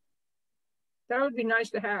John. That would be nice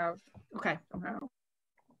to have. Okay. Somehow.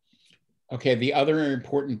 Okay, the other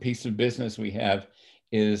important piece of business we have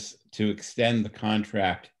is to extend the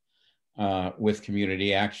contract with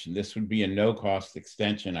community action. This would be a no-cost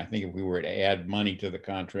extension. I think if we were to add money to the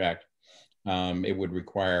contract, it would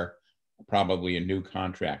require probably a new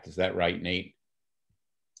contract. Is that right, Nate?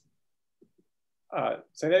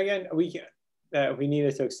 So then again, we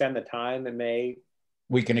needed to extend the time in May.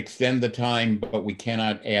 We can extend the time, but we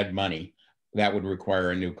cannot add money. That would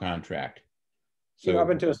require a new contract. So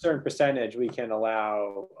up into a certain percentage, we can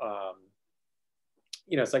allow,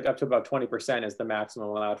 you know, it's like up to about 20% is the maximum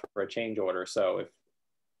allowed for a change order. So if,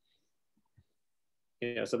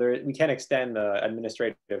 you know, so we can extend the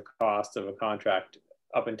administrative cost of a contract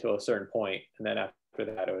up until a certain point, and then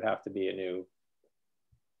after that, it would have to be a new,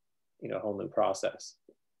 you know, whole new process.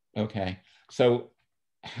 Okay. So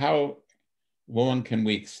how long can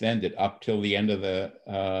we extend it? Up till the end of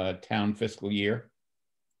the town fiscal year?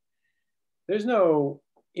 There's no,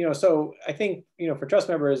 you know, so I think, you know, for trust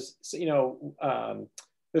members, you know,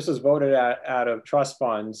 this was voted out of trust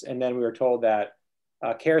funds. And then we were told that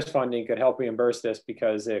CARES funding could help reimburse this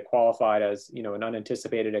because it qualified as, you know, an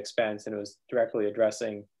unanticipated expense and it was directly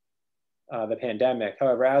addressing the pandemic.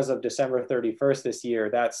 However, as of December 31st this year,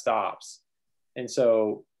 that stops. And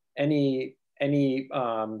so any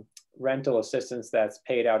rental assistance that's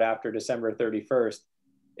paid out after December 31st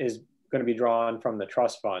is going to be drawn from the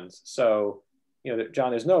trust funds. So, you know,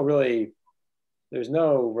 John, there's no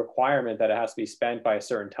requirement that it has to be spent by a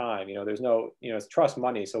certain time. You know, there's no, you know, it's trust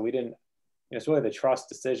money. So we didn't, you know, it's really the trust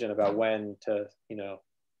decision about when to, you know,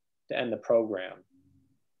 to end the program.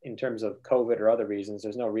 In terms of COVID or other reasons,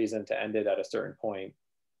 there's no reason to end it at a certain point.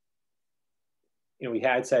 You know, we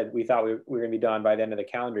had said we thought we were going to be done by the end of the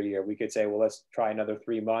calendar year. We could say, well, let's try another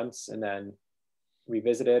 3 months and then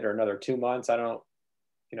revisit it, or another 2 months. I don't,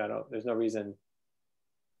 you know, there's no reason,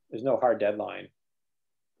 there's no hard deadline.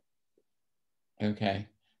 Okay.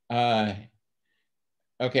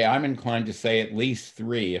 Okay, I'm inclined to say at least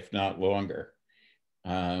 3, if not longer.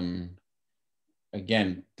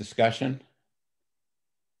 Again, discussion?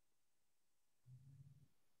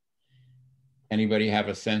 Anybody have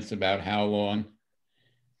a sense about how long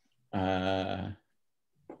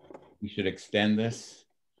we should extend this?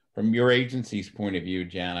 From your agency's point of view,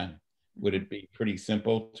 Jana, would it be pretty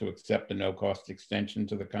simple to accept a no-cost extension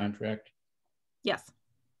to the contract? Yes.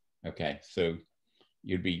 Okay, so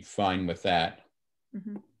you'd be fine with that?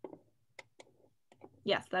 Mm-hmm.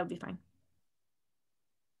 Yes, that would be fine.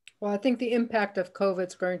 Well, I think the impact of COVID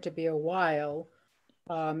is going to be a while.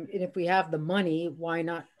 And if we have the money, why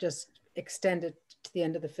not just extend it to the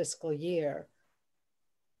end of the fiscal year?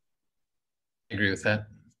 I agree with that.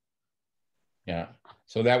 Yeah,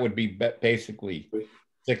 so that would be basically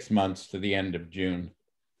 6 months to the end of June.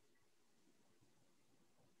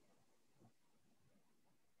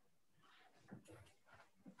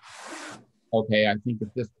 Okay, I think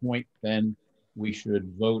at this point, then we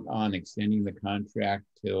should vote on extending the contract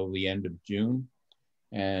till the end of June.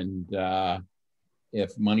 And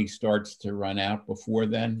if money starts to run out before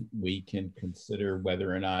then, we can consider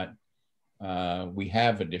whether or not we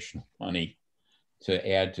have additional money to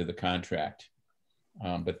add to the contract.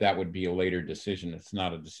 But that would be a later decision. It's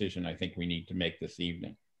not a decision I think we need to make this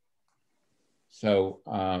evening. So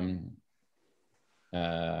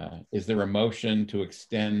is there a motion to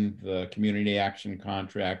extend the community action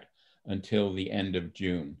contract until the end of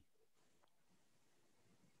June?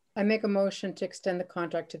 I make a motion to extend the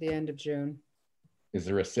contract to the end of June. Is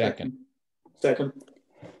there a second? Second.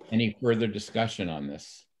 Any further discussion on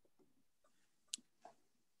this?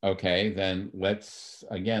 Okay, then let's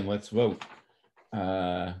vote.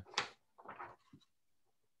 Let's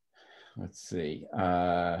see.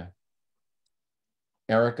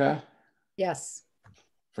 Erica? Yes.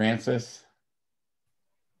 Francis?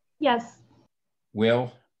 Yes.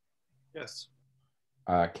 Will? Yes.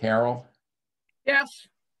 Carol? Yes.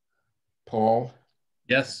 Paul?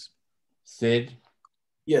 Yes. Sid?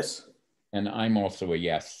 Yes. And I'm also a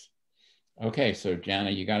yes. Okay, so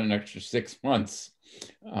Jana, you got an extra 6 months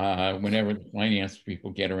whenever the finance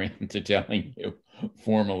people get around to telling you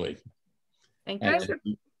formally. Thank you.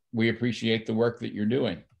 And we appreciate the work that you're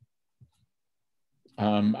doing.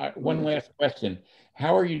 One last question.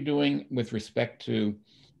 How are you doing with respect to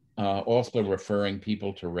also referring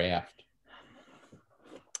people to RAFT?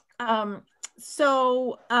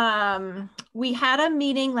 We had a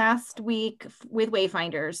meeting last week with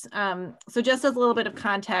Wayfinders. So just as a little bit of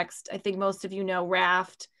context, I think most of you know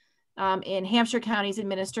RAFT in Hampshire County is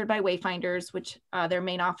administered by Wayfinders, which their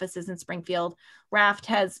main office is in Springfield. RAFT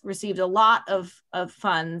has received a lot of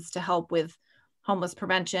funds to help with homeless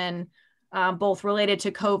prevention, both related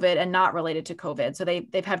to COVID and not related to COVID. So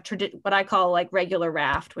they've had what I call like regular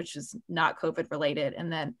RAFT, which is not COVID related,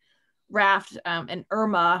 and then RAFT and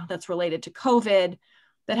IRMA that's related to COVID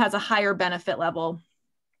that has a higher benefit level.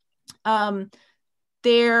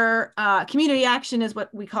 Their community action is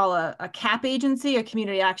what we call a CAP agency, a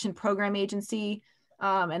community action program agency.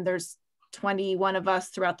 And there's 21 of us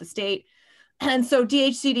throughout the state. And so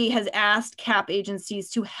DHCD has asked CAP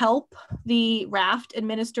agencies to help the RAFT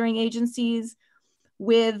administering agencies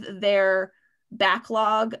with their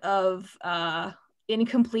backlog of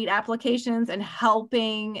incomplete applications and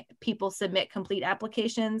helping people submit complete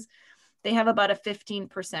applications. They have about a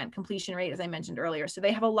 15% completion rate, as I mentioned earlier. So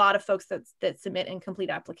they have a lot of folks that submit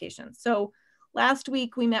incomplete applications. So last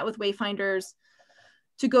week we met with Wayfinders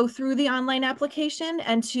to go through the online application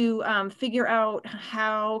and to figure out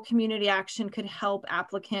how community action could help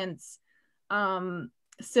applicants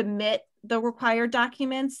submit the required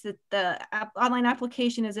documents. The online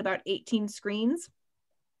application is about 18 screens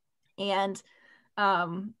and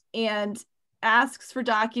asks for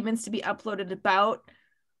documents to be uploaded about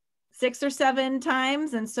 6 or 7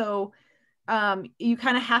 times. And so you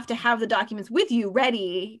kind of have to have the documents with you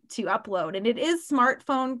ready to upload. And it is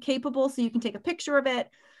smartphone capable, so you can take a picture of it.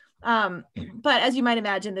 But as you might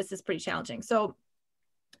imagine, this is pretty challenging. So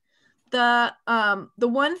the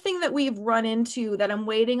one thing that we've run into that I'm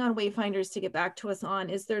waiting on Wayfinders to get back to us on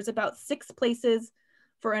is there's about 6 places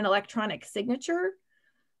for an electronic signature.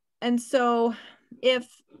 And so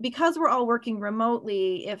because we're all working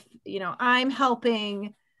remotely, if I'm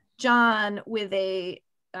helping John with a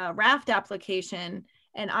RAFT application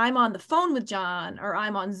and I'm on the phone with John, or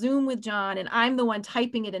I'm on Zoom with John and I'm the one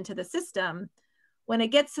typing it into the system, when it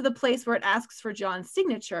gets to the place where it asks for John's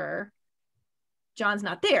signature, John's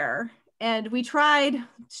not there. And we tested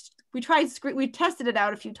it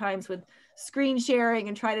out a few times with screen sharing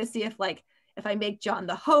and try to see if I make John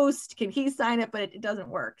the host, can he sign it? But it doesn't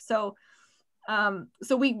work. So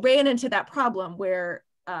we ran into that problem where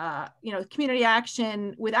community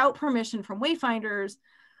action without permission from Wayfinders,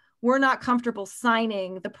 we're not comfortable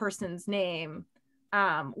signing the person's name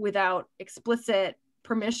without explicit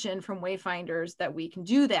permission from Wayfinders that we can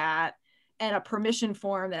do that, and a permission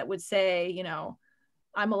form that would say,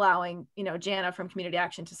 I'm allowing, Jana from community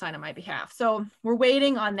action to sign on my behalf. So we're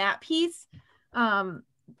waiting on that piece,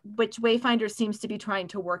 which Wayfinders seems to be trying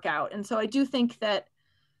to work out. And so I do think that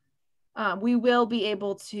we will be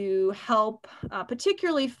able to help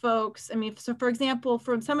particularly folks. So for example,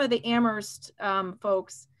 from some of the Amherst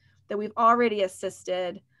folks that we've already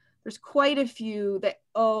assisted, there's quite a few that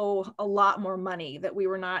owe a lot more money that we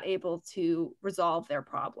were not able to resolve their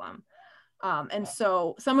problem. And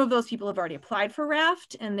so some of those people have already applied for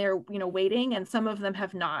RAFT and they're, waiting, and some of them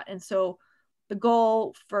have not. And so the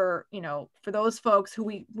goal for those folks who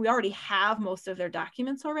we already have most of their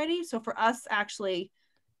documents already. So for us actually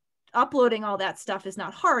uploading all that stuff is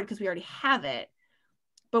not hard because we already have it,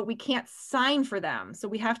 but we can't sign for them. So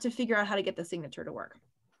we have to figure out how to get the signature to work.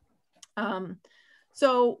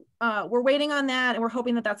 So we're waiting on that, and we're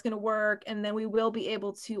hoping that that's going to work. And then we will be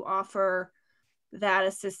able to offer that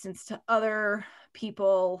assistance to other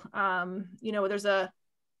people. You know,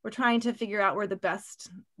 we're trying to figure out where the best,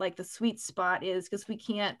 like the sweet spot is, because we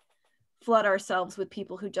can't flood ourselves with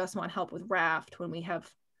people who just want help with raft when we have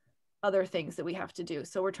other things that we have to do.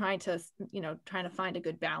 So we're trying to, you know, find a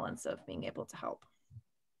good balance of being able to help.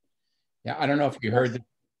 Yeah, I don't know if you heard the,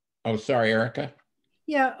 oh, sorry, Erica.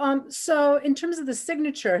 Yeah, so in terms of the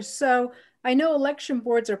signature, so I know election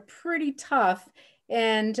boards are pretty tough,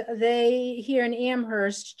 and they here in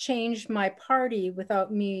Amherst changed my party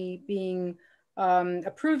without me being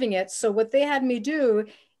approving it. So what they had me do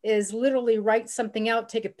is literally write something out,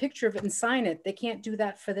 take a picture of it and sign it. They can't do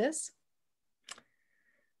that for this?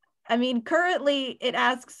 I mean, currently it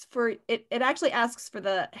asks for, it actually asks for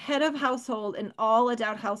the head of household and all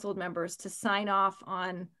adult household members to sign off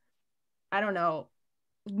on, I don't know,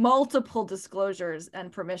 multiple disclosures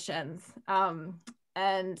and permissions.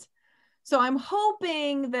 And so I'm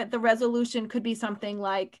hoping that the resolution could be something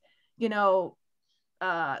like, you know,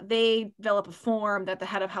 they develop a form that the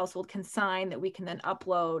head of household can sign that we can then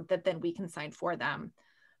upload, that then we can sign for them.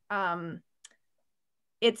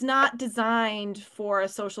 It's not designed for a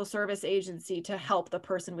social service agency to help the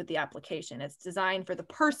person with the application. It's designed for the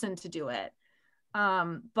person to do it.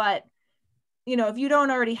 But, you know, if you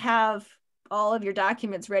don't already have all of your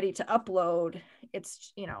documents ready to upload,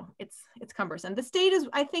 it's, you know, it's cumbersome. The state is,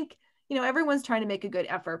 I think, you know, everyone's trying to make a good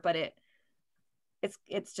effort, but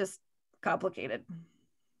it's just complicated,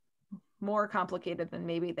 more complicated than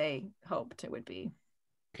maybe they hoped it would be.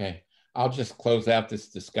 Okay, I'll just close out this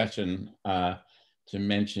discussion to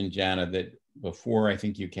mention, Jana, that before I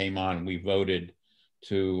think you came on, we voted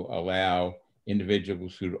to allow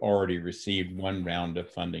individuals who'd already received one round of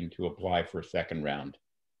funding to apply for a second round.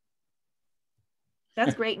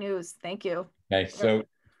 That's great news. Thank you. Okay, so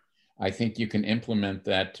I think you can implement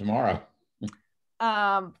that tomorrow.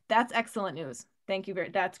 That's excellent news. Thank you.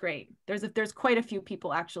 That's great. There's quite a few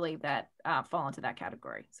people actually that fall into that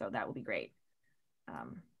category. So that will be great.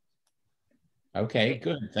 Okay,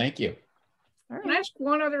 good. Thank you. All right. Can I ask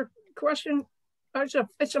one other question?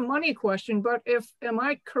 It's a money question, but am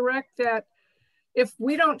I correct that if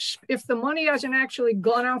the money hasn't actually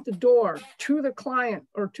gone out the door to the client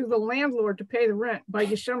or to the landlord to pay the rent by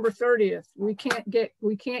December 30th, we can't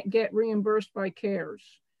get reimbursed by CARES.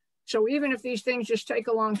 So even if these things just take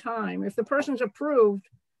a long time, if the person's approved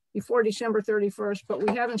before December 31st, but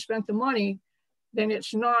we haven't spent the money, then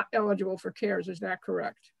it's not eligible for CARES. Is that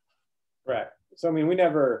correct? Correct. So, I mean, we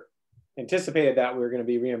never anticipated that we were going to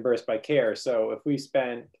be reimbursed by CARES. So if we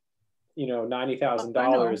spent, you know,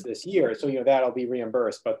 $90,000 this year, so, you know, that'll be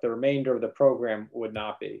reimbursed, but the remainder of the program would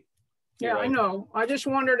not be. Yeah, right. I know. I just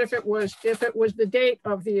wondered if it was the date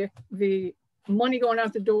of the money going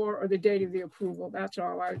out the door or the date of the approval. That's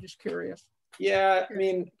all. I was just curious. Yeah, I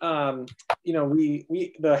mean, you know,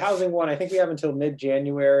 the housing one, I think we have until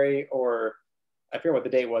mid-January, or I forget what the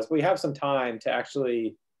date was, but we have some time to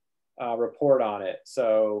actually report on it.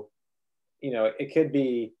 So, you know, it could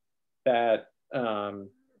be that,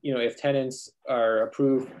 you know, if tenants are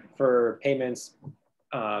approved for payments,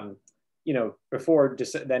 you know, before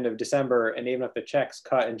the end of December, and even if the check's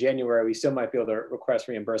cut in January, we still might be able to request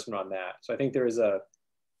reimbursement on that. So I think there is a,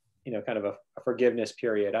 you know, kind of a forgiveness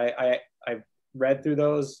period. I read through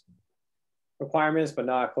those requirements, but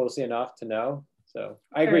not closely enough to know. So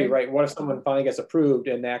I agree, right? What if someone finally gets approved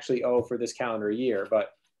and they actually owe for this calendar year?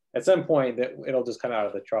 But at some point, that it'll just come out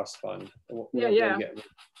of the trust fund. Yeah.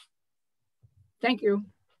 Thank you.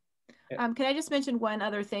 Can I just mention one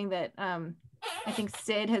other thing that I think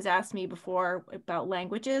Sid has asked me before about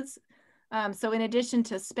languages? So in addition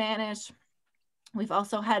to Spanish, we've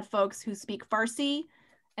also had folks who speak Farsi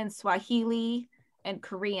and Swahili and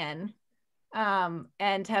Korean,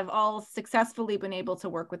 and have all successfully been able to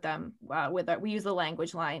work with them. We use the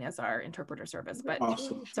language line as our interpreter service, but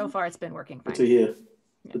awesome. So far it's been working fine. Good to hear.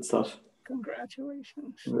 Good stuff.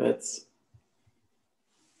 Congratulations. Congrats.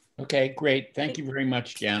 Okay, great. Thank you very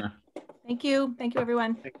much, Jana. Thank you. Thank you,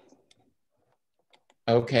 everyone.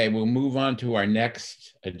 Okay, we'll move on to our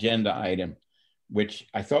next agenda item, which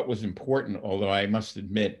I thought was important, although I must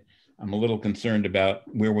admit, I'm a little concerned about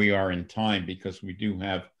where we are in time, because we do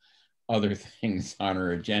have other things on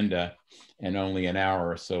our agenda and only an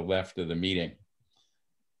hour or so left of the meeting.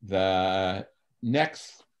 The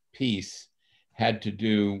next piece had to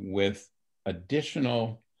do with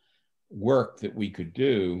additional work that we could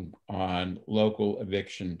do on local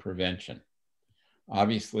eviction prevention.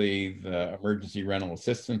 Obviously, the emergency rental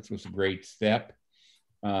assistance was a great step.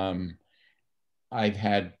 I've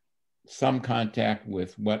had some contact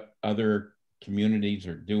with what other communities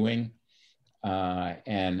are doing.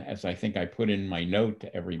 And as I think I put in my note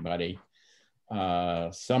to everybody,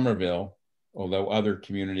 Somerville, although other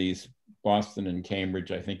communities, Boston and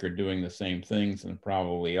Cambridge, I think are doing the same things, and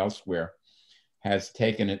probably elsewhere, has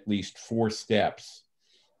taken at least 4 steps,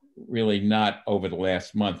 really not over the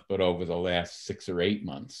last month, but over the last 6 or 8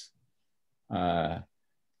 months.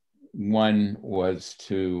 One was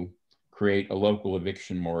to create a local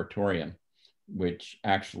eviction moratorium, which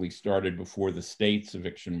actually started before the state's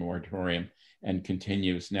eviction moratorium and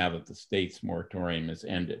continues now that the state's moratorium is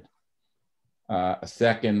ended. A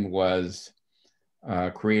second was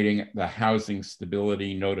creating the Housing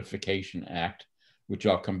Stability Notification Act, which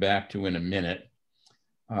I'll come back to in a minute.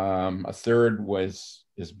 A third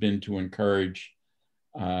has been to encourage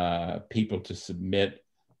people to submit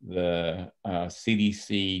the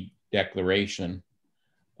CDC declaration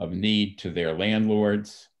of need to their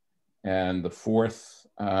landlords. And the fourth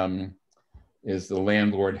is the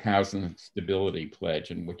Landlord Housing Stability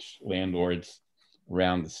Pledge, in which landlords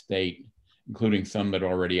around the state, including some that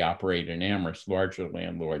already operate in Amherst, larger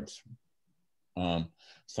landlords,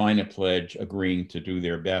 sign a pledge agreeing to do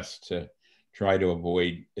their best to try to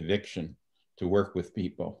avoid eviction, to work with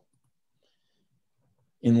people.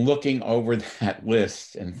 In looking over that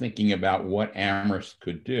list and thinking about what Amherst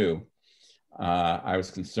could do, I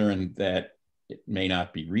was concerned that it may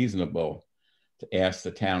not be reasonable to ask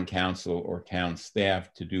the town council or town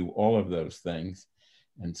staff to do all of those things.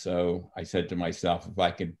 And so I said to myself, if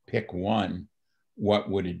I could pick one, what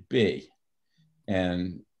would it be?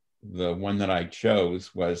 And the one that I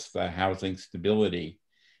chose was the Housing Stability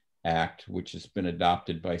Act, which has been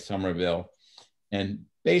adopted by Somerville. And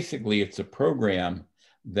basically it's a program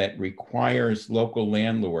that requires local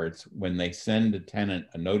landlords, when they send a tenant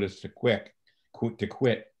a notice to quit,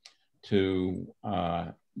 to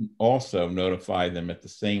also notify them at the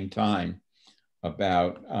same time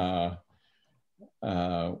about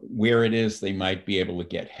where it is they might be able to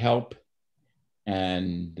get help,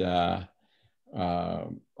 and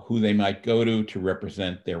who they might go to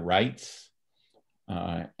represent their rights,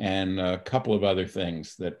 and a couple of other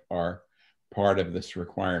things that are part of this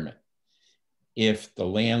requirement. If the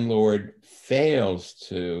landlord fails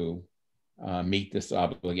to meet this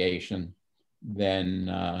obligation,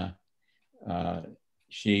 then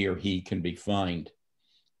she or he can be fined.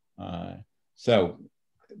 So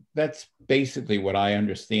that's basically what I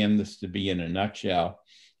understand this to be in a nutshell.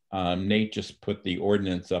 Nate just put the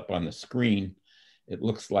ordinance up on the screen. It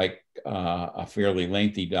looks like a fairly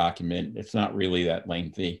lengthy document. It's not really that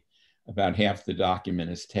lengthy. About half the document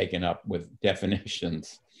is taken up with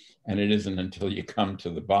definitions, and it isn't until you come to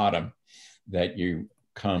the bottom that you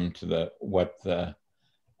come to what the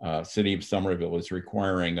city of Somerville is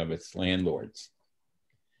requiring of its landlords.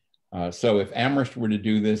 So if Amherst were to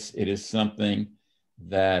do this, it is something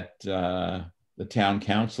that the town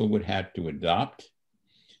council would have to adopt.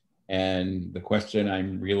 And the question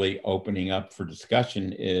I'm really opening up for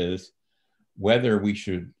discussion is whether we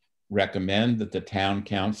should recommend that the town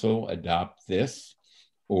council adopt this,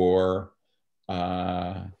 or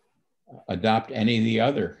adopt any of the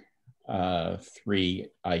other 3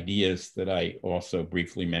 ideas that I also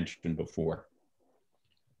briefly mentioned before.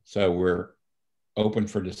 So we're open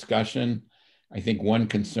for discussion. I think one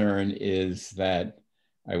concern is that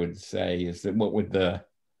I would say is that what would the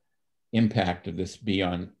impact of this be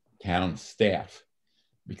on town staff?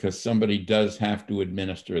 Because somebody does have to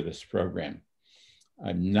administer this program.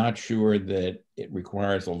 I'm not sure that it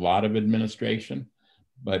requires a lot of administration,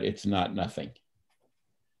 but it's not nothing.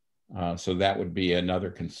 So that would be another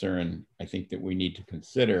concern I think that we need to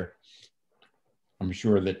consider. I'm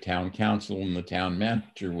sure that town council and the town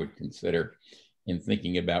manager would consider in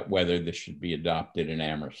thinking about whether this should be adopted in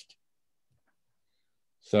Amherst.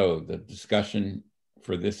 So the discussion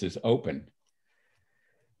for this is open.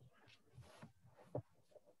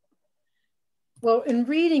 Well, in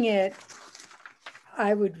reading it,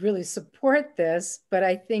 I would really support this, but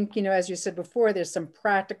I think, you know, as you said before, there's some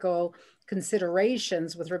practical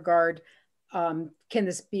considerations with regard, can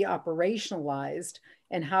this be operationalized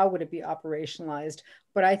and how would it be operationalized?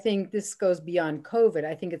 But I think this goes beyond COVID.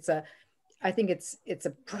 I think it's a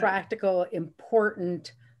practical,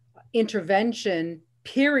 important intervention,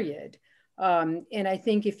 period. And I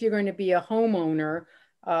think if you're going to be a homeowner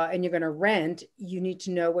and you're going to rent, you need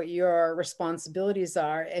to know what your responsibilities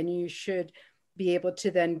are, and you should be able to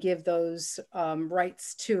then give those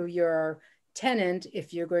rights to your tenant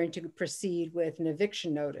if you're going to proceed with an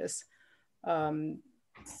eviction notice.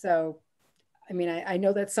 So, I mean, I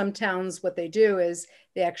know that some towns, what they do is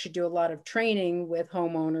they actually do a lot of training with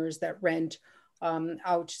homeowners that rent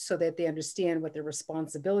out so that they understand what their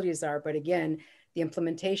responsibilities are. But again, the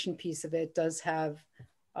implementation piece of it does have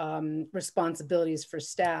responsibilities for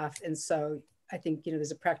staff. And so I think, you know,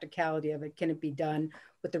 there's a practicality of it. Can it be done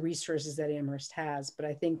with the resources that Amherst has? But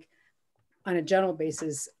I think on a general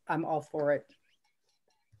basis, I'm all for it.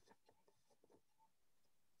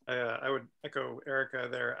 I would echo Erica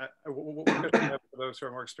there. What could have for those who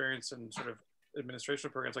are more experienced in sort of administration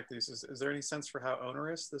programs like these? Is there any sense for how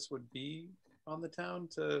onerous this would be on the town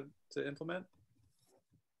to implement?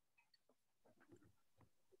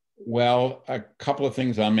 Well, a couple of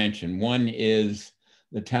things I'll mention. One is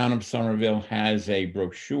the town of Somerville has a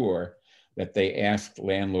brochure that they asked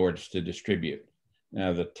landlords to distribute.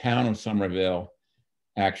 Now, the town of Somerville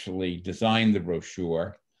actually designed the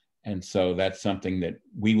brochure, and so that's something that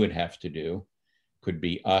we would have to do. Could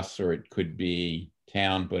be us or it could be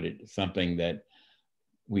town, but it's something that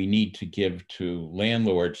we need to give to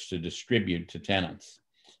landlords to distribute to tenants.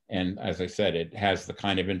 And as I said, it has the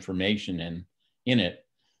kind of information in it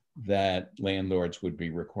that landlords would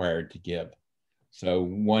be required to give. So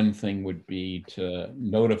one thing would be to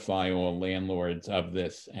notify all landlords of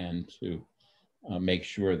this and to make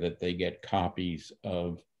sure that they get copies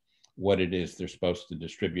of what it is they're supposed to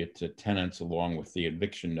distribute to tenants along with the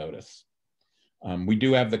eviction notice. We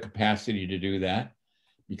do have the capacity to do that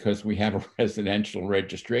because we have a residential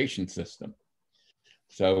registration system.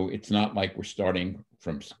 So it's not like we're starting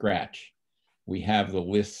from scratch. We have the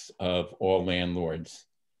lists of all landlords.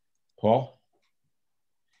 Paul?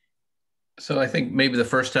 So I think maybe the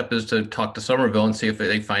first step is to talk to Somerville and see if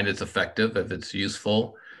they find it's effective, if it's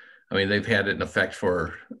useful. I mean, they've had it in effect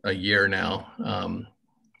for a year now.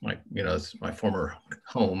 It's my former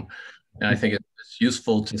home. And I think it's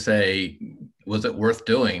useful to say, was it worth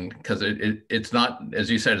doing? Because it's not, as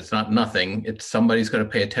you said, it's not nothing. It's somebody's going to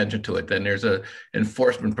pay attention to it. Then there's a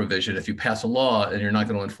enforcement provision. If you pass a law and you're not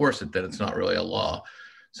going to enforce it, then it's not really a law.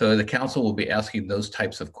 So the council will be asking those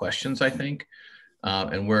types of questions, I think.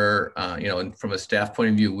 And we're, and from a staff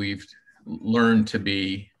point of view, we've learned to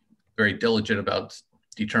be very diligent about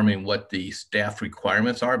determining what the staff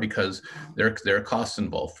requirements are because there are costs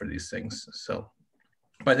involved for these things. So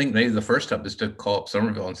I think maybe the first step is to call up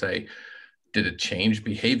Somerville and say, did it change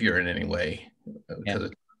behavior in any way? Because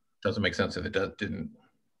it doesn't make sense if it didn't.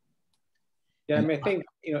 Yeah, I mean, I think,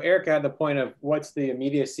 Erica had the point of what's the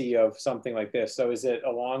immediacy of something like this. So is it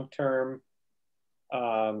a long-term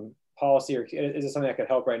policy, or is it something that could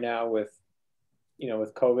help right now with,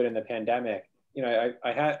 with COVID and the pandemic?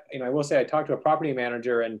 I will say I talked to a property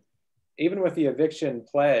manager, and even with the eviction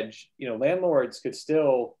pledge, landlords could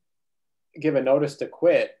still give a notice to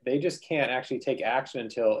quit. They just can't actually take action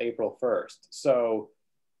until April 1st. So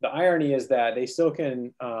the irony is that they still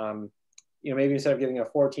can, maybe instead of giving a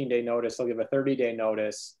 14-day notice, they'll give a 30-day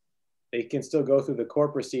notice. They can still go through the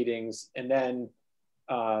court proceedings, and then,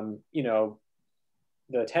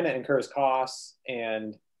 the tenant incurs costs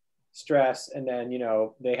and stress, and then,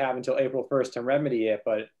 they have until April 1st to remedy it,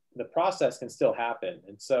 but the process can still happen.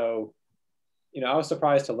 And so, I was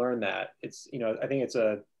surprised to learn that. It's, I think it's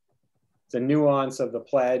a nuance of the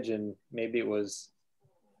pledge, and maybe it was,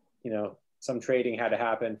 some trading had to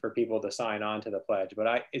happen for people to sign on to the pledge.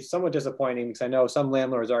 But it's somewhat disappointing because I know some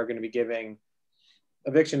landlords are going to be giving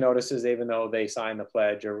eviction notices even though they signed the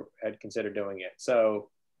pledge or had considered doing it. So,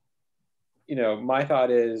 my thought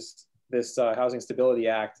is this Housing Stability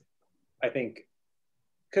Act, I think,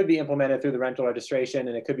 could be implemented through the rental registration,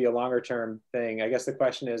 and it could be a longer term thing. I guess the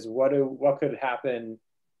question is, what could happen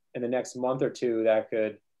in the next month or two that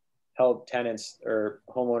could help tenants or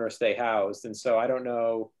homeowners stay housed? And so I don't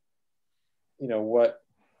know, what,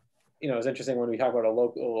 it's interesting when we talk about a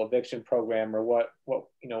local eviction program, or what,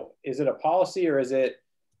 is it a policy, or is it,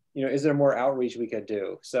 is there more outreach we could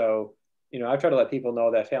do? So, I've tried to let people know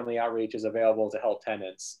that family outreach is available to help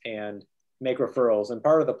tenants and make referrals. And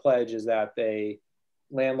part of the pledge is that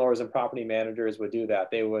landlords and property managers would do that.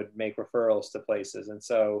 They would make referrals to places. And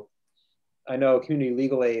so I know Community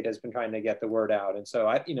Legal Aid has been trying to get the word out. And so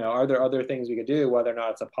are there other things we could do, whether or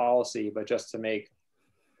not it's a policy, but just to make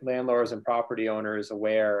landlords and property owners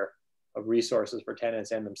aware of resources for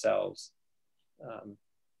tenants and themselves?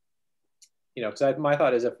 Because my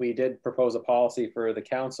thought is if we did propose a policy for the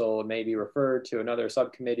council, it may be referred to another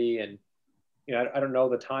subcommittee, and I don't know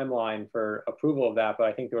the timeline for approval of that, but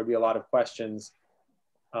I think there would be a lot of questions.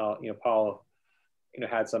 Paul,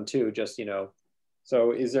 had some too. Just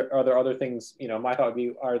so are there other things? My thought would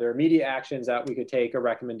be, are there immediate actions that we could take, or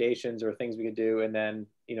recommendations, or things we could do? And then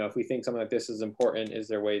if we think something like this is important, is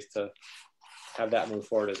there ways to have that move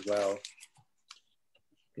forward as well?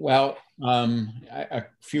 Well, a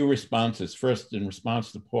few responses. First, in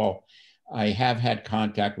response to Paul, I have had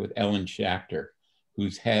contact with Ellen Schachter,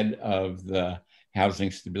 who's head of the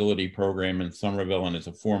Housing Stability Program in Somerville and is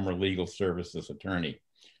a former legal services attorney.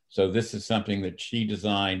 So this is something that she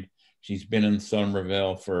designed. She's been in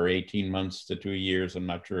Somerville for 18 months to 2 years. I'm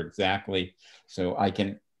not sure exactly. So I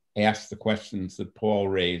can ask the questions that Paul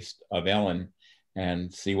raised of Ellen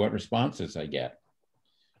and see what responses I get.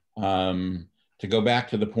 To go back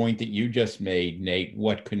to the point that you just made, Nate,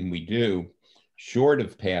 what can we do short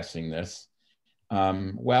of passing this?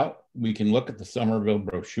 Well, we can look at the Somerville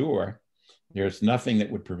brochure. There's nothing that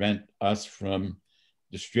would prevent us from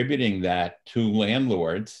distributing that to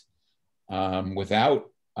landlords without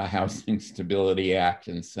a Housing Stability Act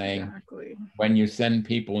and saying, Exactly. when you send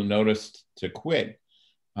people a notice to quit,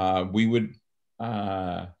 we would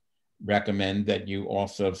recommend that you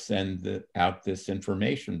also send out this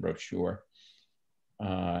information brochure.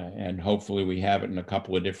 And hopefully we have it in a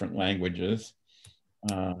couple of different languages.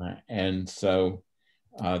 And so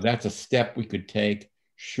that's a step we could take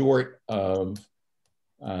short of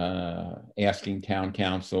asking town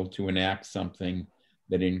council to enact something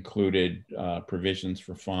that included provisions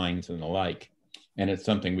for fines and the like. And it's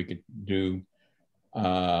something we could do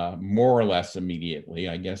more or less immediately,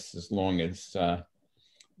 I guess, as long as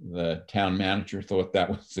the town manager thought that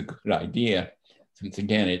was a good idea. Since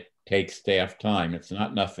again, it takes staff time. It's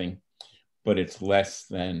not nothing, but it's less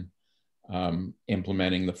than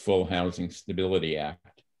implementing the full Housing Stability Act.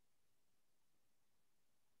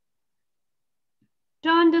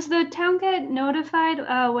 John, does the town get notified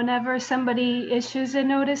whenever somebody issues a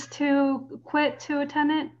notice to quit to a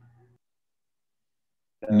tenant?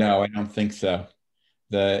 No, I don't think so.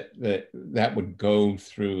 That would go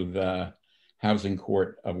through the Housing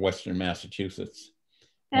Court of Western Massachusetts.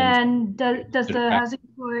 And does the Housing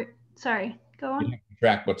Court, sorry, go on.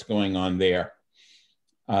 Track what's going on there,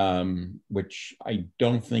 which I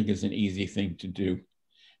don't think is an easy thing to do.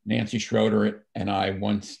 Nancy Schroeder and I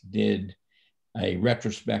once did a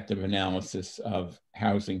retrospective analysis of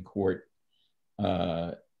housing court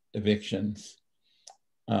evictions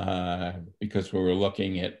because we were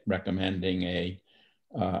looking at recommending a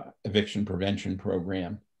eviction prevention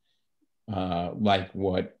program like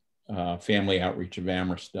what Family Outreach of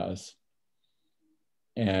Amherst does.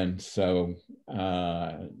 And so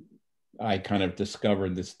I kind of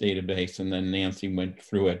discovered this database, and then Nancy went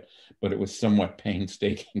through it, but it was somewhat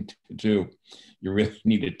painstaking to do. You really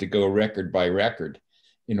needed to go record by record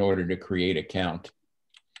in order to create a count.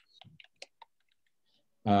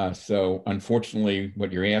 So unfortunately,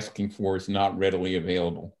 what you're asking for is not readily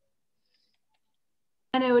available.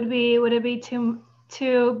 And would it be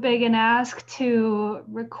too big an ask to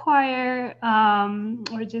require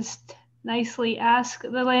or just nicely ask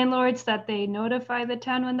the landlords that they notify the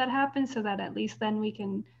town when that happens, so that at least then we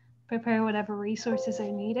can prepare whatever resources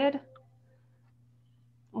are needed?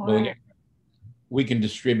 Or... Well, yeah, we can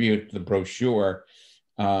distribute the brochure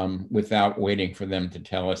without waiting for them to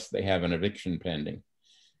tell us they have an eviction pending.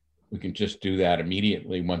 We can just do that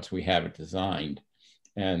immediately once we have it designed.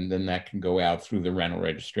 And then that can go out through the rental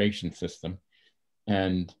registration system.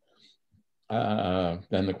 And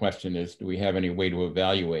then the question is, do we have any way to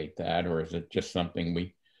evaluate that? Or is it just something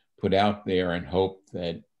we put out there and hope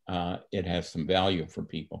that it has some value for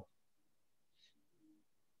people?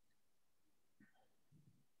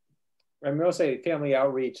 I will say Family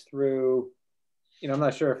Outreach through, I'm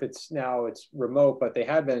not sure if it's remote, but they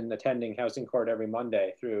had been attending Housing Court every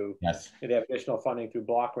Monday through, yes. They have additional funding through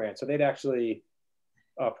block grants. So they'd actually,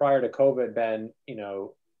 prior to COVID, been,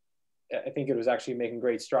 I think it was actually making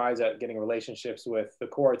great strides at getting relationships with the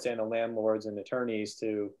courts and the landlords and attorneys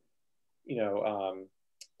to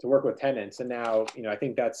work with tenants. And now, I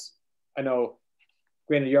think I know,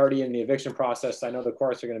 granted, you're already in the eviction process. I know the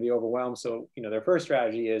courts are going to be overwhelmed. So, their first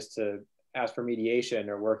strategy is to ask for mediation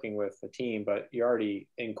or working with the team, but you're already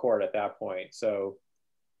in court at that point. So,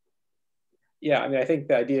 yeah, I think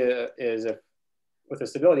the idea is with the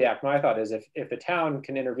Stability Act, my thought is if the town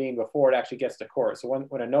can intervene before it actually gets to court. So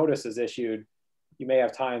when a notice is issued, you may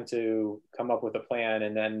have time to come up with a plan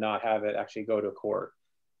and then not have it actually go to court.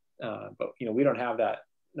 But we don't have that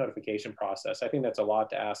notification process. I think that's a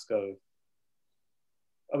lot to ask of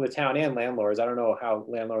the town and landlords. I don't know how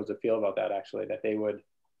landlords would feel about that, actually, that they would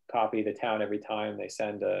copy the town every time they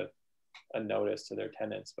send a notice to their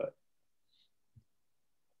tenants. But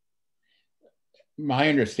my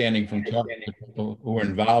understanding from talking to people who are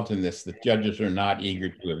involved in this, that judges are not eager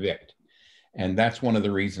to evict. And that's one of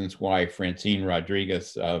the reasons why Francine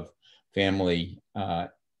Rodriguez of Family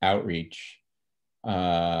Outreach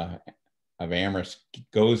of Amherst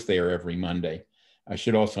goes there every Monday. I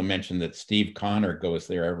should also mention that Steve Connor goes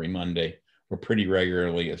there every Monday pretty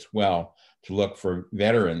regularly as well, to look for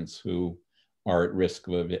veterans who are at risk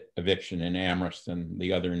of eviction in Amherst and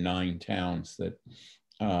the other 9 towns that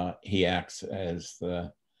he acts as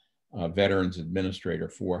the veterans administrator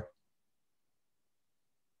for.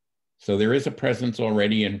 So there is a presence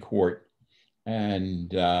already in court, and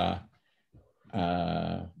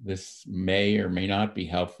this may or may not be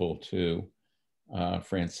helpful to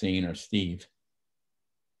Francine or Steve.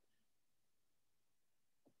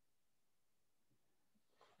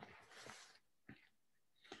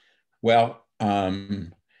 Well,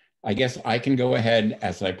 I guess I can go ahead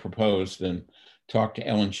as I proposed and talk to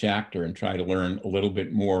Ellen Schachter and try to learn a little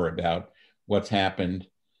bit more about what's happened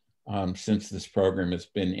since this program has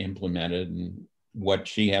been implemented and what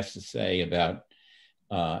she has to say about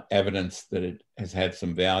evidence that it has had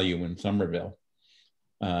some value in Somerville.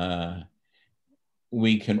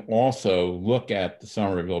 We can also look at the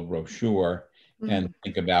Somerville brochure and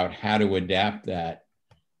think about how to adapt that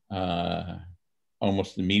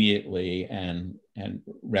almost immediately and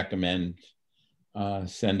recommend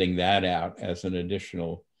sending that out as an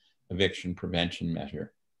additional eviction prevention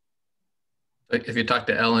measure. If you talk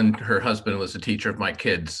to Ellen, her husband was a teacher of my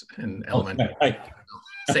kids in elementary. Okay.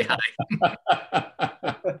 Say hi.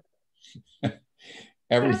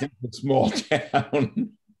 Everything's a small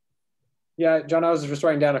town. Yeah, John, I was just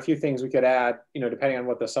writing down a few things we could add, depending on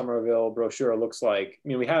what the Somerville brochure looks like. I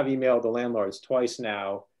mean, we have emailed the landlords twice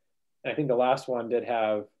now. And I think the last one did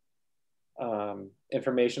have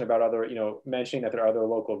information about other, mentioning that there are other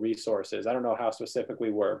local resources. I don't know how specific we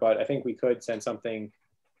were, but I think we could send something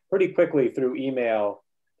pretty quickly through email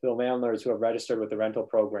to the landlords who have registered with the rental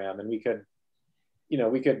program. And we could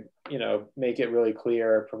make it really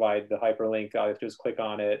clear, provide the hyperlink, all you have to do is click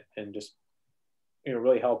on it and just,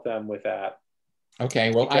 really help them with that.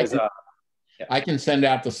 Okay, well, because, I can send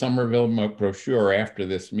out the Somerville brochure after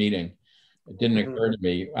this meeting. It didn't occur to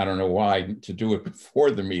me, I don't know why, to do it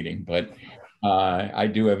before the meeting, but I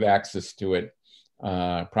do have access to it.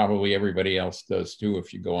 Probably everybody else does too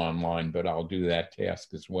if you go online, but I'll do that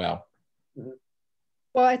task as well.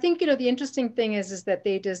 Well, I think, the interesting thing is that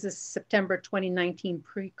they did this September 2019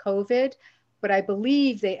 pre-COVID, but I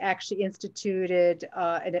believe they actually instituted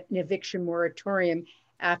an eviction moratorium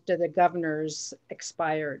after the governor's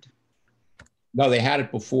expired. No, they had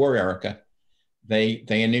it before, Erica. They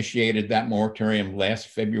initiated that moratorium last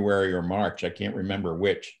February or March. I can't remember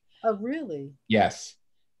which. Oh, really? Yes.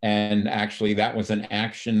 And actually, that was an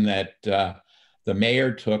action that the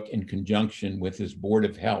mayor took in conjunction with his Board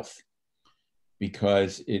of Health,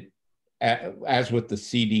 because it, as with the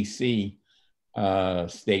CDC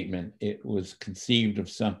statement, it was conceived of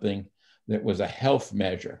something that was a health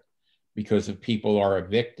measure, because if people are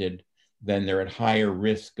evicted, then they're at higher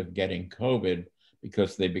risk of getting COVID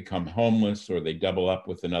because they become homeless or they double up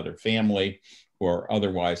with another family or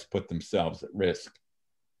otherwise put themselves at risk.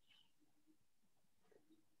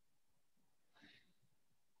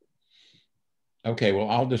 Okay, well,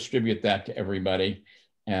 I'll distribute that to everybody,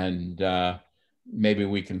 and maybe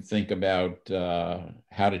we can think about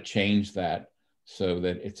how to change that so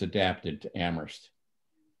that it's adapted to Amherst.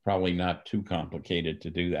 Probably not too complicated to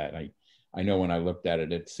do that. I know when I looked at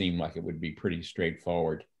it, it seemed like it would be pretty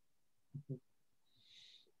straightforward.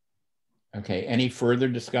 Okay, any further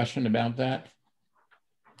discussion about that?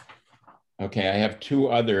 Okay, I have 2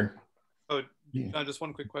 other. Oh, just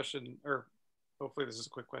one quick question, or hopefully this is a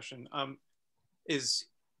quick question. Is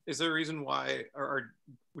there a reason why, or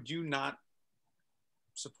would you not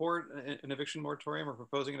support an eviction moratorium or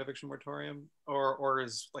proposing an eviction moratorium? Or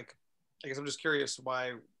is, like, I guess I'm just curious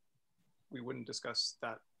why we wouldn't discuss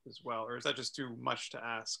that as well, or is that just too much to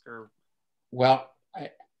ask? Or well,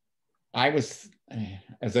 I was,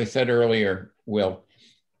 as I said earlier, Will,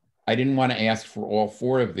 I didn't want to ask for all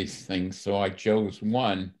 4 of these things, so I chose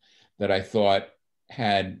one that I thought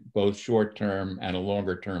had both short-term and a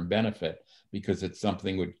longer-term benefit, because it's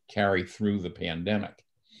something would carry through the pandemic.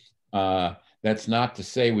 That's not to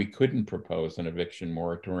say we couldn't propose an eviction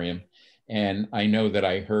moratorium. And I know that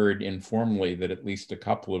I heard informally that at least a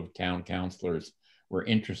couple of town councilors were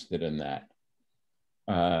interested in that.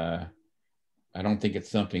 I don't think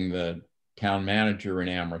it's something the town manager in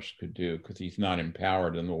Amherst could do, because he's not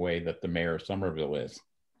empowered in the way that the mayor of Somerville is.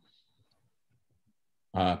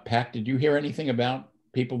 Pat, did you hear anything about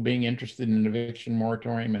people being interested in an eviction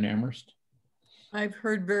moratorium in Amherst? I've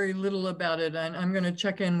heard very little about it, and I'm going to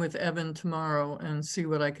check in with Evan tomorrow and see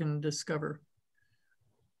what I can discover.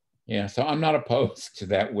 Yeah, so I'm not opposed to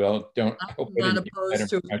that, Will. I'm not opposed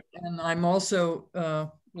to it, and I'm also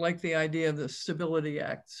like the idea of the Stability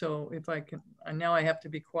Act. So if I can, now I have to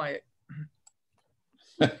be quiet.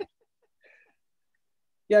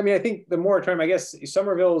 Yeah, I mean, I think the moratorium, I guess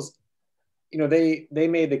Somerville's, you know, they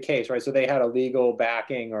made the case, right? So they had a legal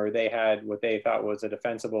backing, or they had what they thought was a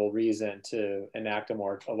defensible reason to enact a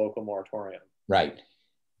local moratorium. Right.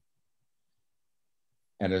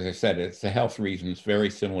 And as I said, it's the health reasons, very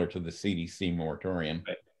similar to the CDC moratorium.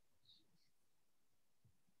 Right.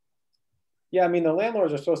 Yeah, I mean, the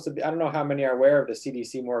landlords are supposed to be, I don't know how many are aware of the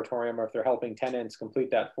CDC moratorium, or if they're helping tenants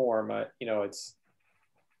complete that form. You know,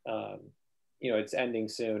 it's ending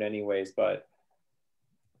soon anyways, but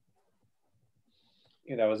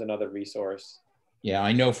you know, that was another resource. Yeah,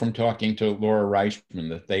 I know from talking to Laura Reichman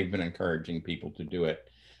that they've been encouraging people to do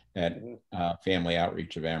it at Family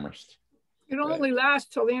Outreach of Amherst. It only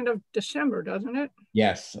lasts till the end of December, doesn't it?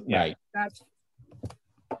 Yes, right. That's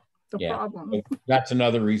the problem. So that's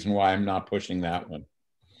another reason why I'm not pushing that one.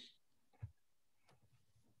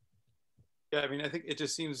 Yeah, I mean, I think it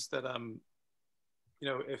just seems that, you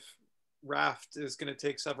know, if RAFT is going to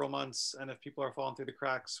take several months, and if people are falling through the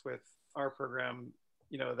cracks with our program,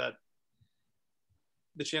 you know, that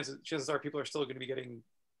the chances are people are still going to be getting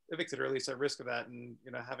evicted, or at least at risk of that. And,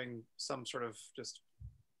 you know, having some sort of just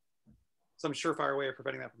some surefire way of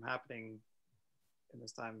preventing that from happening in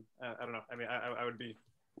this time. I don't know. I mean, I would be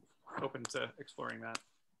open to exploring that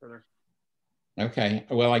further. Okay.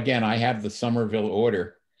 Well, again, I have the Somerville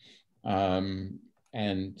order.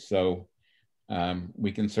 And so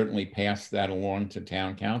we can certainly pass that along to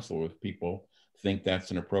town council if people think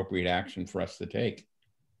that's an appropriate action for us to take.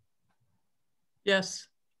 Yes.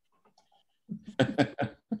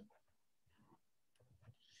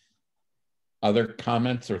 Other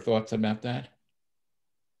comments or thoughts about that?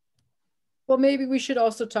 Well, maybe we should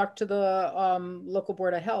also talk to the local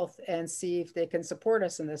board of health and see if they can support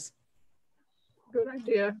us in this. Good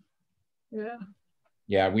idea. Yeah.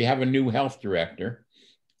 Yeah, we have a new health director,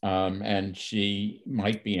 and she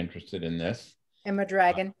might be interested in this. Emma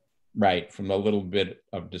Dragon. Right, from the little bit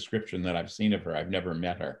of description that I've seen of her. I've never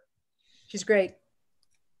met her. She's great.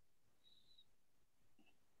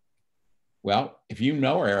 Well, if you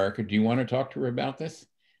know her, Erica, do you want to talk to her about this?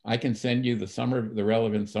 I can send you the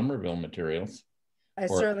relevant Somerville materials. I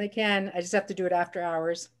certainly can. I just have to do it after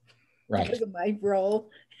hours. Right. Because of my role.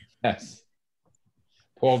 Yes.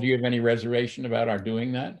 Paul, do you have any reservation about our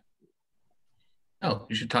doing that? Oh,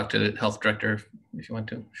 you should talk to the health director if you want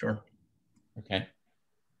to. Sure. Okay.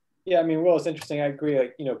 Yeah, I mean, Will, it's interesting. I agree.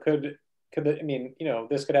 Like, you know, I mean, you know,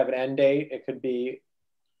 this could have an end date. It could be,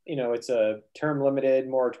 you know, it's a term limited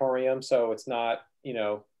moratorium, so it's not, you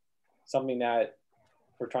know, something that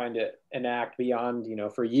we're trying to enact beyond, you know,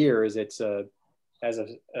 for years. It's has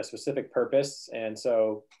a specific purpose. And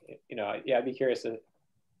so, you know, yeah, I'd be curious to,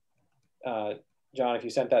 John, if you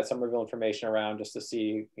sent that Somerville information around just to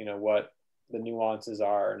see, you know, what the nuances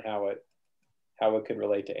are and how it could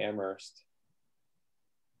relate to Amherst.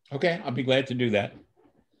 Okay, I'll be glad to do that.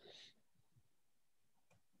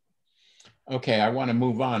 Okay, I want to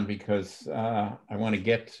move on because I want to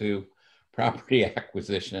get to property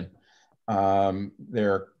acquisition.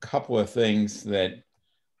 There are a couple of things that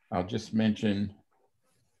I'll just mention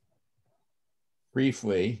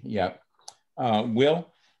briefly. Yeah.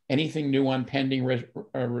 Will, anything new on pending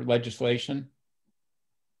legislation?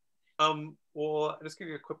 Well, I'll just give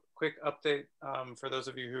you a quick update for those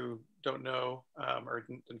of you who don't know or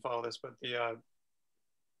didn't follow this, but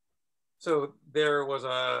so there was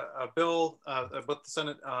a bill, both the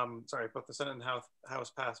Senate and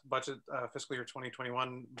House passed budget fiscal year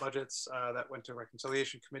 2021 budgets that went to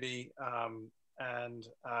Reconciliation Committee, and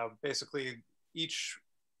basically each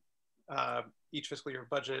fiscal year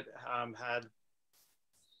budget had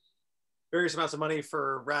various amounts of money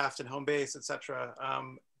for RAFT and home base, etc.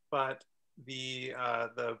 But the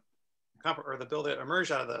bill that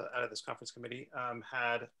emerged out of this conference committee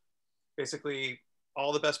had basically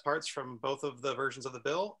all the best parts from both of the versions of the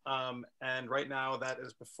bill. And right now that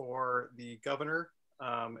is before the governor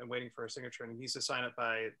and waiting for a signature, and he needs to sign it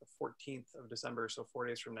by the 14th of December, so 4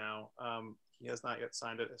 days from now. He has not yet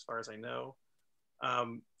signed it as far as I know.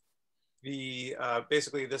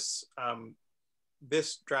 Basically this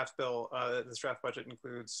draft bill, this draft budget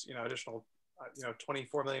includes, you know, additional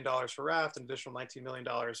 $24 million for RAFT, an additional $19 million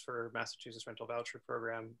for Massachusetts Rental Voucher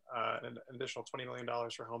Program, and an additional $20 million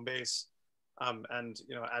for home base, and,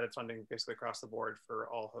 you know, added funding basically across the board for a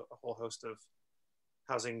whole host of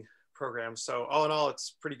housing programs. So all in all,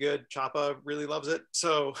 it's pretty good. CHAPA really loves it,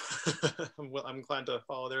 so I'm inclined to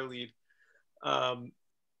follow their lead.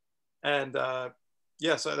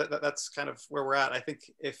 Yeah, so that's kind of where we're at. I think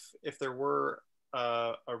if there were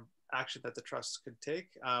a action that the trust could take,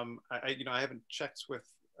 I haven't checked with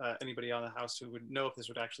anybody on the House who would know if this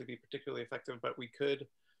would actually be particularly effective, but we could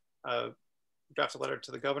draft a letter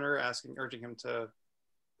to the governor urging him to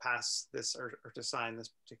pass this or to sign this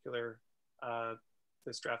particular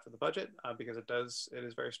this draft of the budget because it is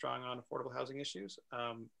very strong on affordable housing issues.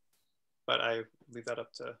 But I leave that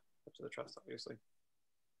up to the trust, obviously.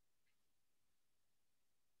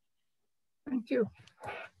 Thank you.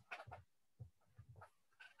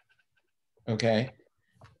 Okay.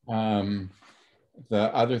 The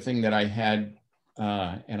other thing that I had,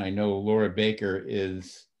 and I know Laura Baker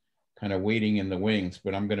is kind of waiting in the wings,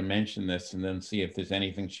 but I'm going to mention this and then see if there's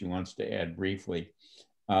anything she wants to add briefly.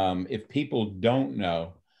 If people don't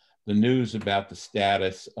know, the news about the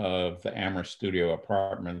status of the Amherst Studio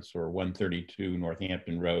Apartments or 132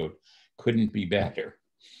 Northampton Road couldn't be better.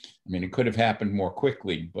 I mean, it could have happened more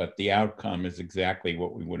quickly, but the outcome is exactly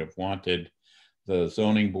what we would have wanted. The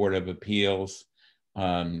Zoning Board of Appeals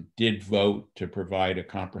did vote to provide a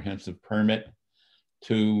comprehensive permit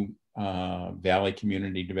to Valley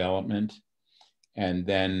Community Development. And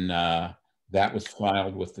then that was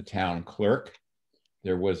filed with the town clerk.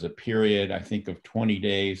 There was a period, I think, of 20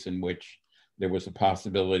 days in which there was a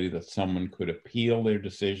possibility that someone could appeal their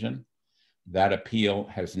decision. That appeal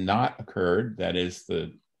has not occurred. That is,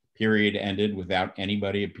 the period ended without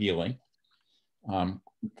anybody appealing,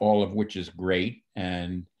 all of which is great.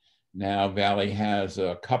 And now Valley has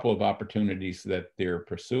a couple of opportunities that they're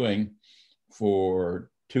pursuing for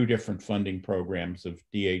 2 different funding programs of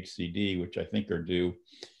DHCD, which I think are due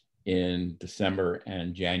in December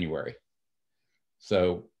and January.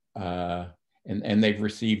 So, and they've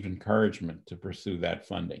received encouragement to pursue that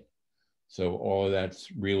funding. So all of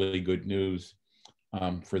that's really good news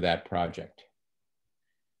for that project.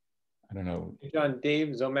 I don't know. John, Dave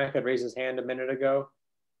Zomack had raised his hand a minute ago.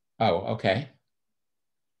 Oh, okay.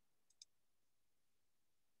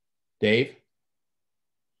 Dave?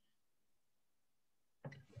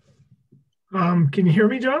 Can you hear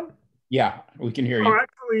me, John? Yeah, we can hear you. Oh,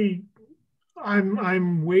 actually,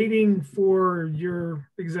 I'm waiting for your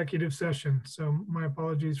executive session, so my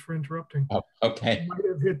apologies for interrupting. Oh, okay. I might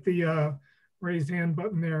have hit the raised hand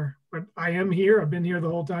button there, but I am here. I've been here the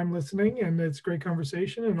whole time listening, and it's a great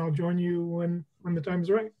conversation, and I'll join you when the time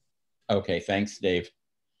is right. Okay, thanks, Dave.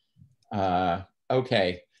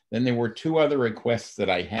 Okay, then there were 2 other requests that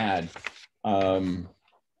I had.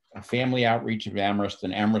 Family Outreach of Amherst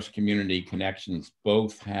and Amherst Community Connections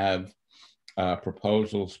both have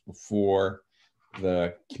proposals before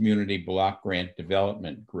the Community Block Grant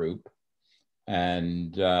Development Group.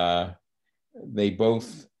 And they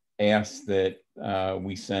both asked that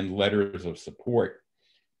we send letters of support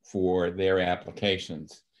for their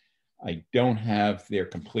applications. I don't have their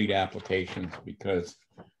complete applications because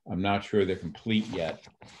I'm not sure they're complete yet.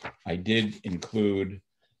 I did include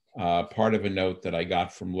part of a note that I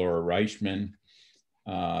got from Laura Reichman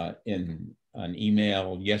in an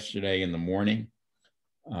email yesterday in the morning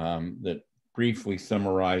that briefly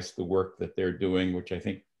summarized the work that they're doing, which I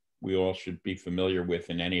think we all should be familiar with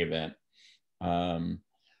in any event.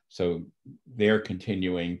 So they're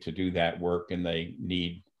continuing to do that work, and they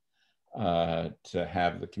need to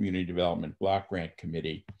have the Community Development Block Grant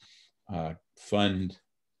Committee fund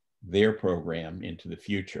their program into the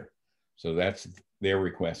future. So that's they're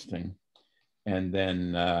requesting. And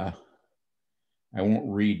then I won't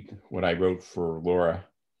read what I wrote for Laura,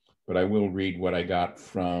 but I will read what I got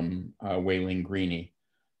from Wayleen Greeny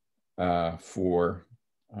for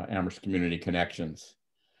Amherst Community Connections.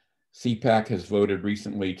 CPAC has voted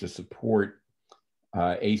recently to support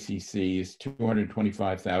ACC's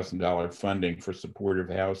 $225,000 funding for supportive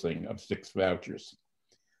housing of 6 vouchers.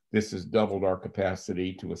 This has doubled our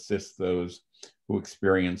capacity to assist those who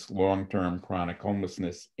experience long-term chronic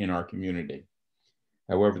homelessness in our community.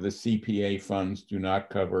 However, the CPA funds do not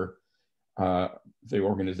cover the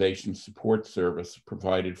organization's support service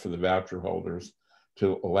provided for the voucher holders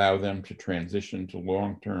to allow them to transition to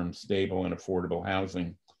long-term stable and affordable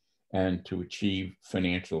housing and to achieve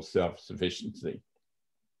financial self-sufficiency.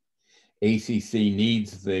 ACC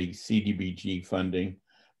needs the CDBG funding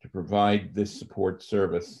to provide this support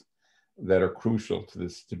service that are crucial to the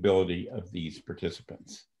stability of these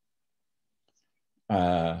participants. We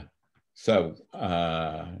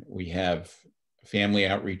have Family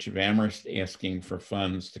Outreach of Amherst asking for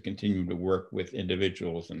funds to continue to work with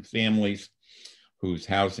individuals and families whose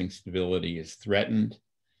housing stability is threatened.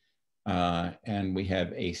 And we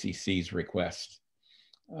have ACC's request.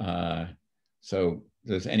 So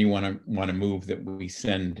does anyone want to move that we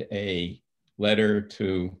send a letter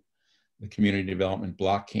to the Community Development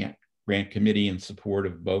Block Grant Committee in support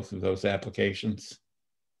of both of those applications?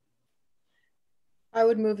 I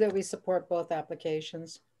would move that we support both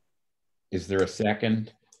applications. Is there a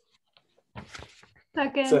second?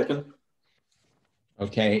 Second. Second.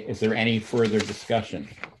 Okay, is there any further discussion?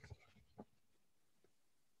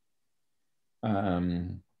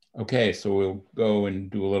 Okay, so we'll go and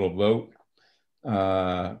do a little vote.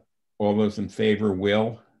 All those in favor,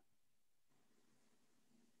 Will?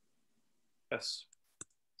 Yes.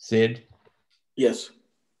 Sid? Yes.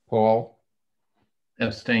 Paul?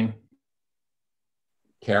 Abstain.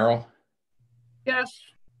 Carol? Yes.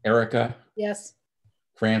 Erica? Yes.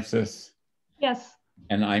 Francis? Yes.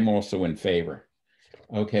 And I'm also in favor.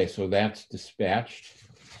 Okay, so that's dispatched.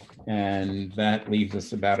 And that leaves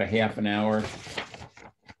us about a half an hour,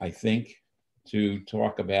 I think, to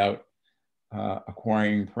talk about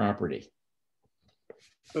acquiring property.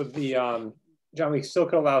 So the, John, we still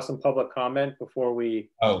could allow some public comment before we.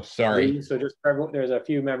 Oh, sorry. leave. So just for everyone, there's a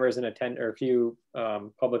few members in attend, or a few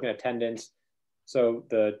public in attendance. So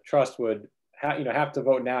the trust would have to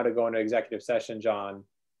vote now to go into executive session, John.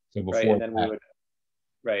 So before right, and then that. we would,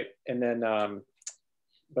 right, and then,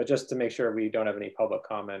 but just to make sure we don't have any public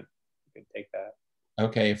comment, we can take that.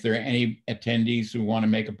 Okay, if there are any attendees who want to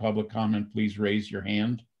make a public comment, please raise your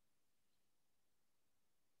hand.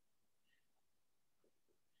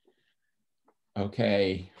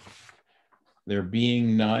 Okay, there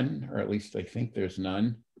being none, or at least I think there's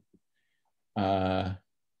none.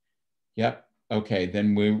 Yep, okay,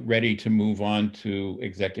 then we're ready to move on to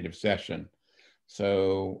executive session.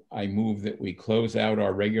 So I move that we close out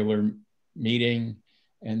our regular meeting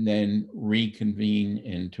and then reconvene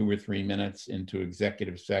in 2 or 3 minutes into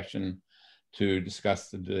executive session to discuss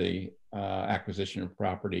the acquisition of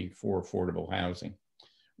property for affordable housing.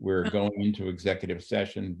 We're going into executive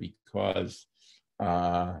session because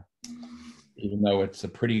even though it's a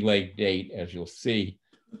pretty late date, as you'll see,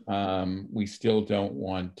 we still don't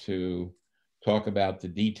want to talk about the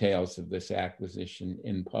details of this acquisition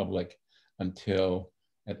in public until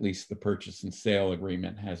at least the purchase and sale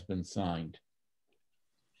agreement has been signed.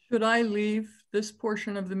 Should I leave this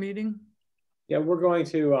portion of the meeting? Yeah, we're going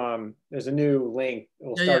to, there's a new link.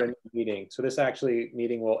 We'll start a new meeting. So this actually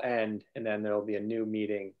meeting will end, and then there'll be a new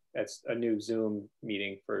meeting. That's a new Zoom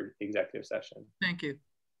meeting for the executive session. Thank you.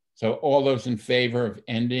 So all those in favor of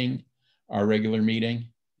ending our regular meeting?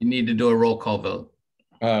 You need to do a roll call vote.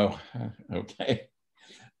 Oh, okay.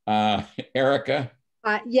 Erica?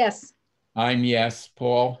 Yes. I'm yes.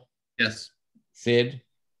 Paul? Yes. Sid?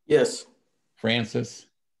 Yes. Francis?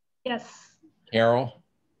 Yes. Carol?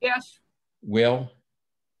 Yes. Will?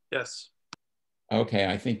 Yes. Okay,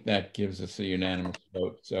 I think that gives us a unanimous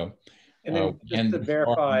vote. So, and then just to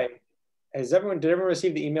verify, did everyone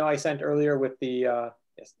receive the email I sent earlier with the,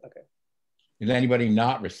 yes, okay. Did anybody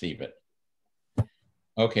not receive it?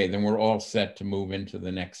 Okay, then we're all set to move into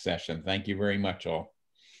the next session. Thank you very much, all.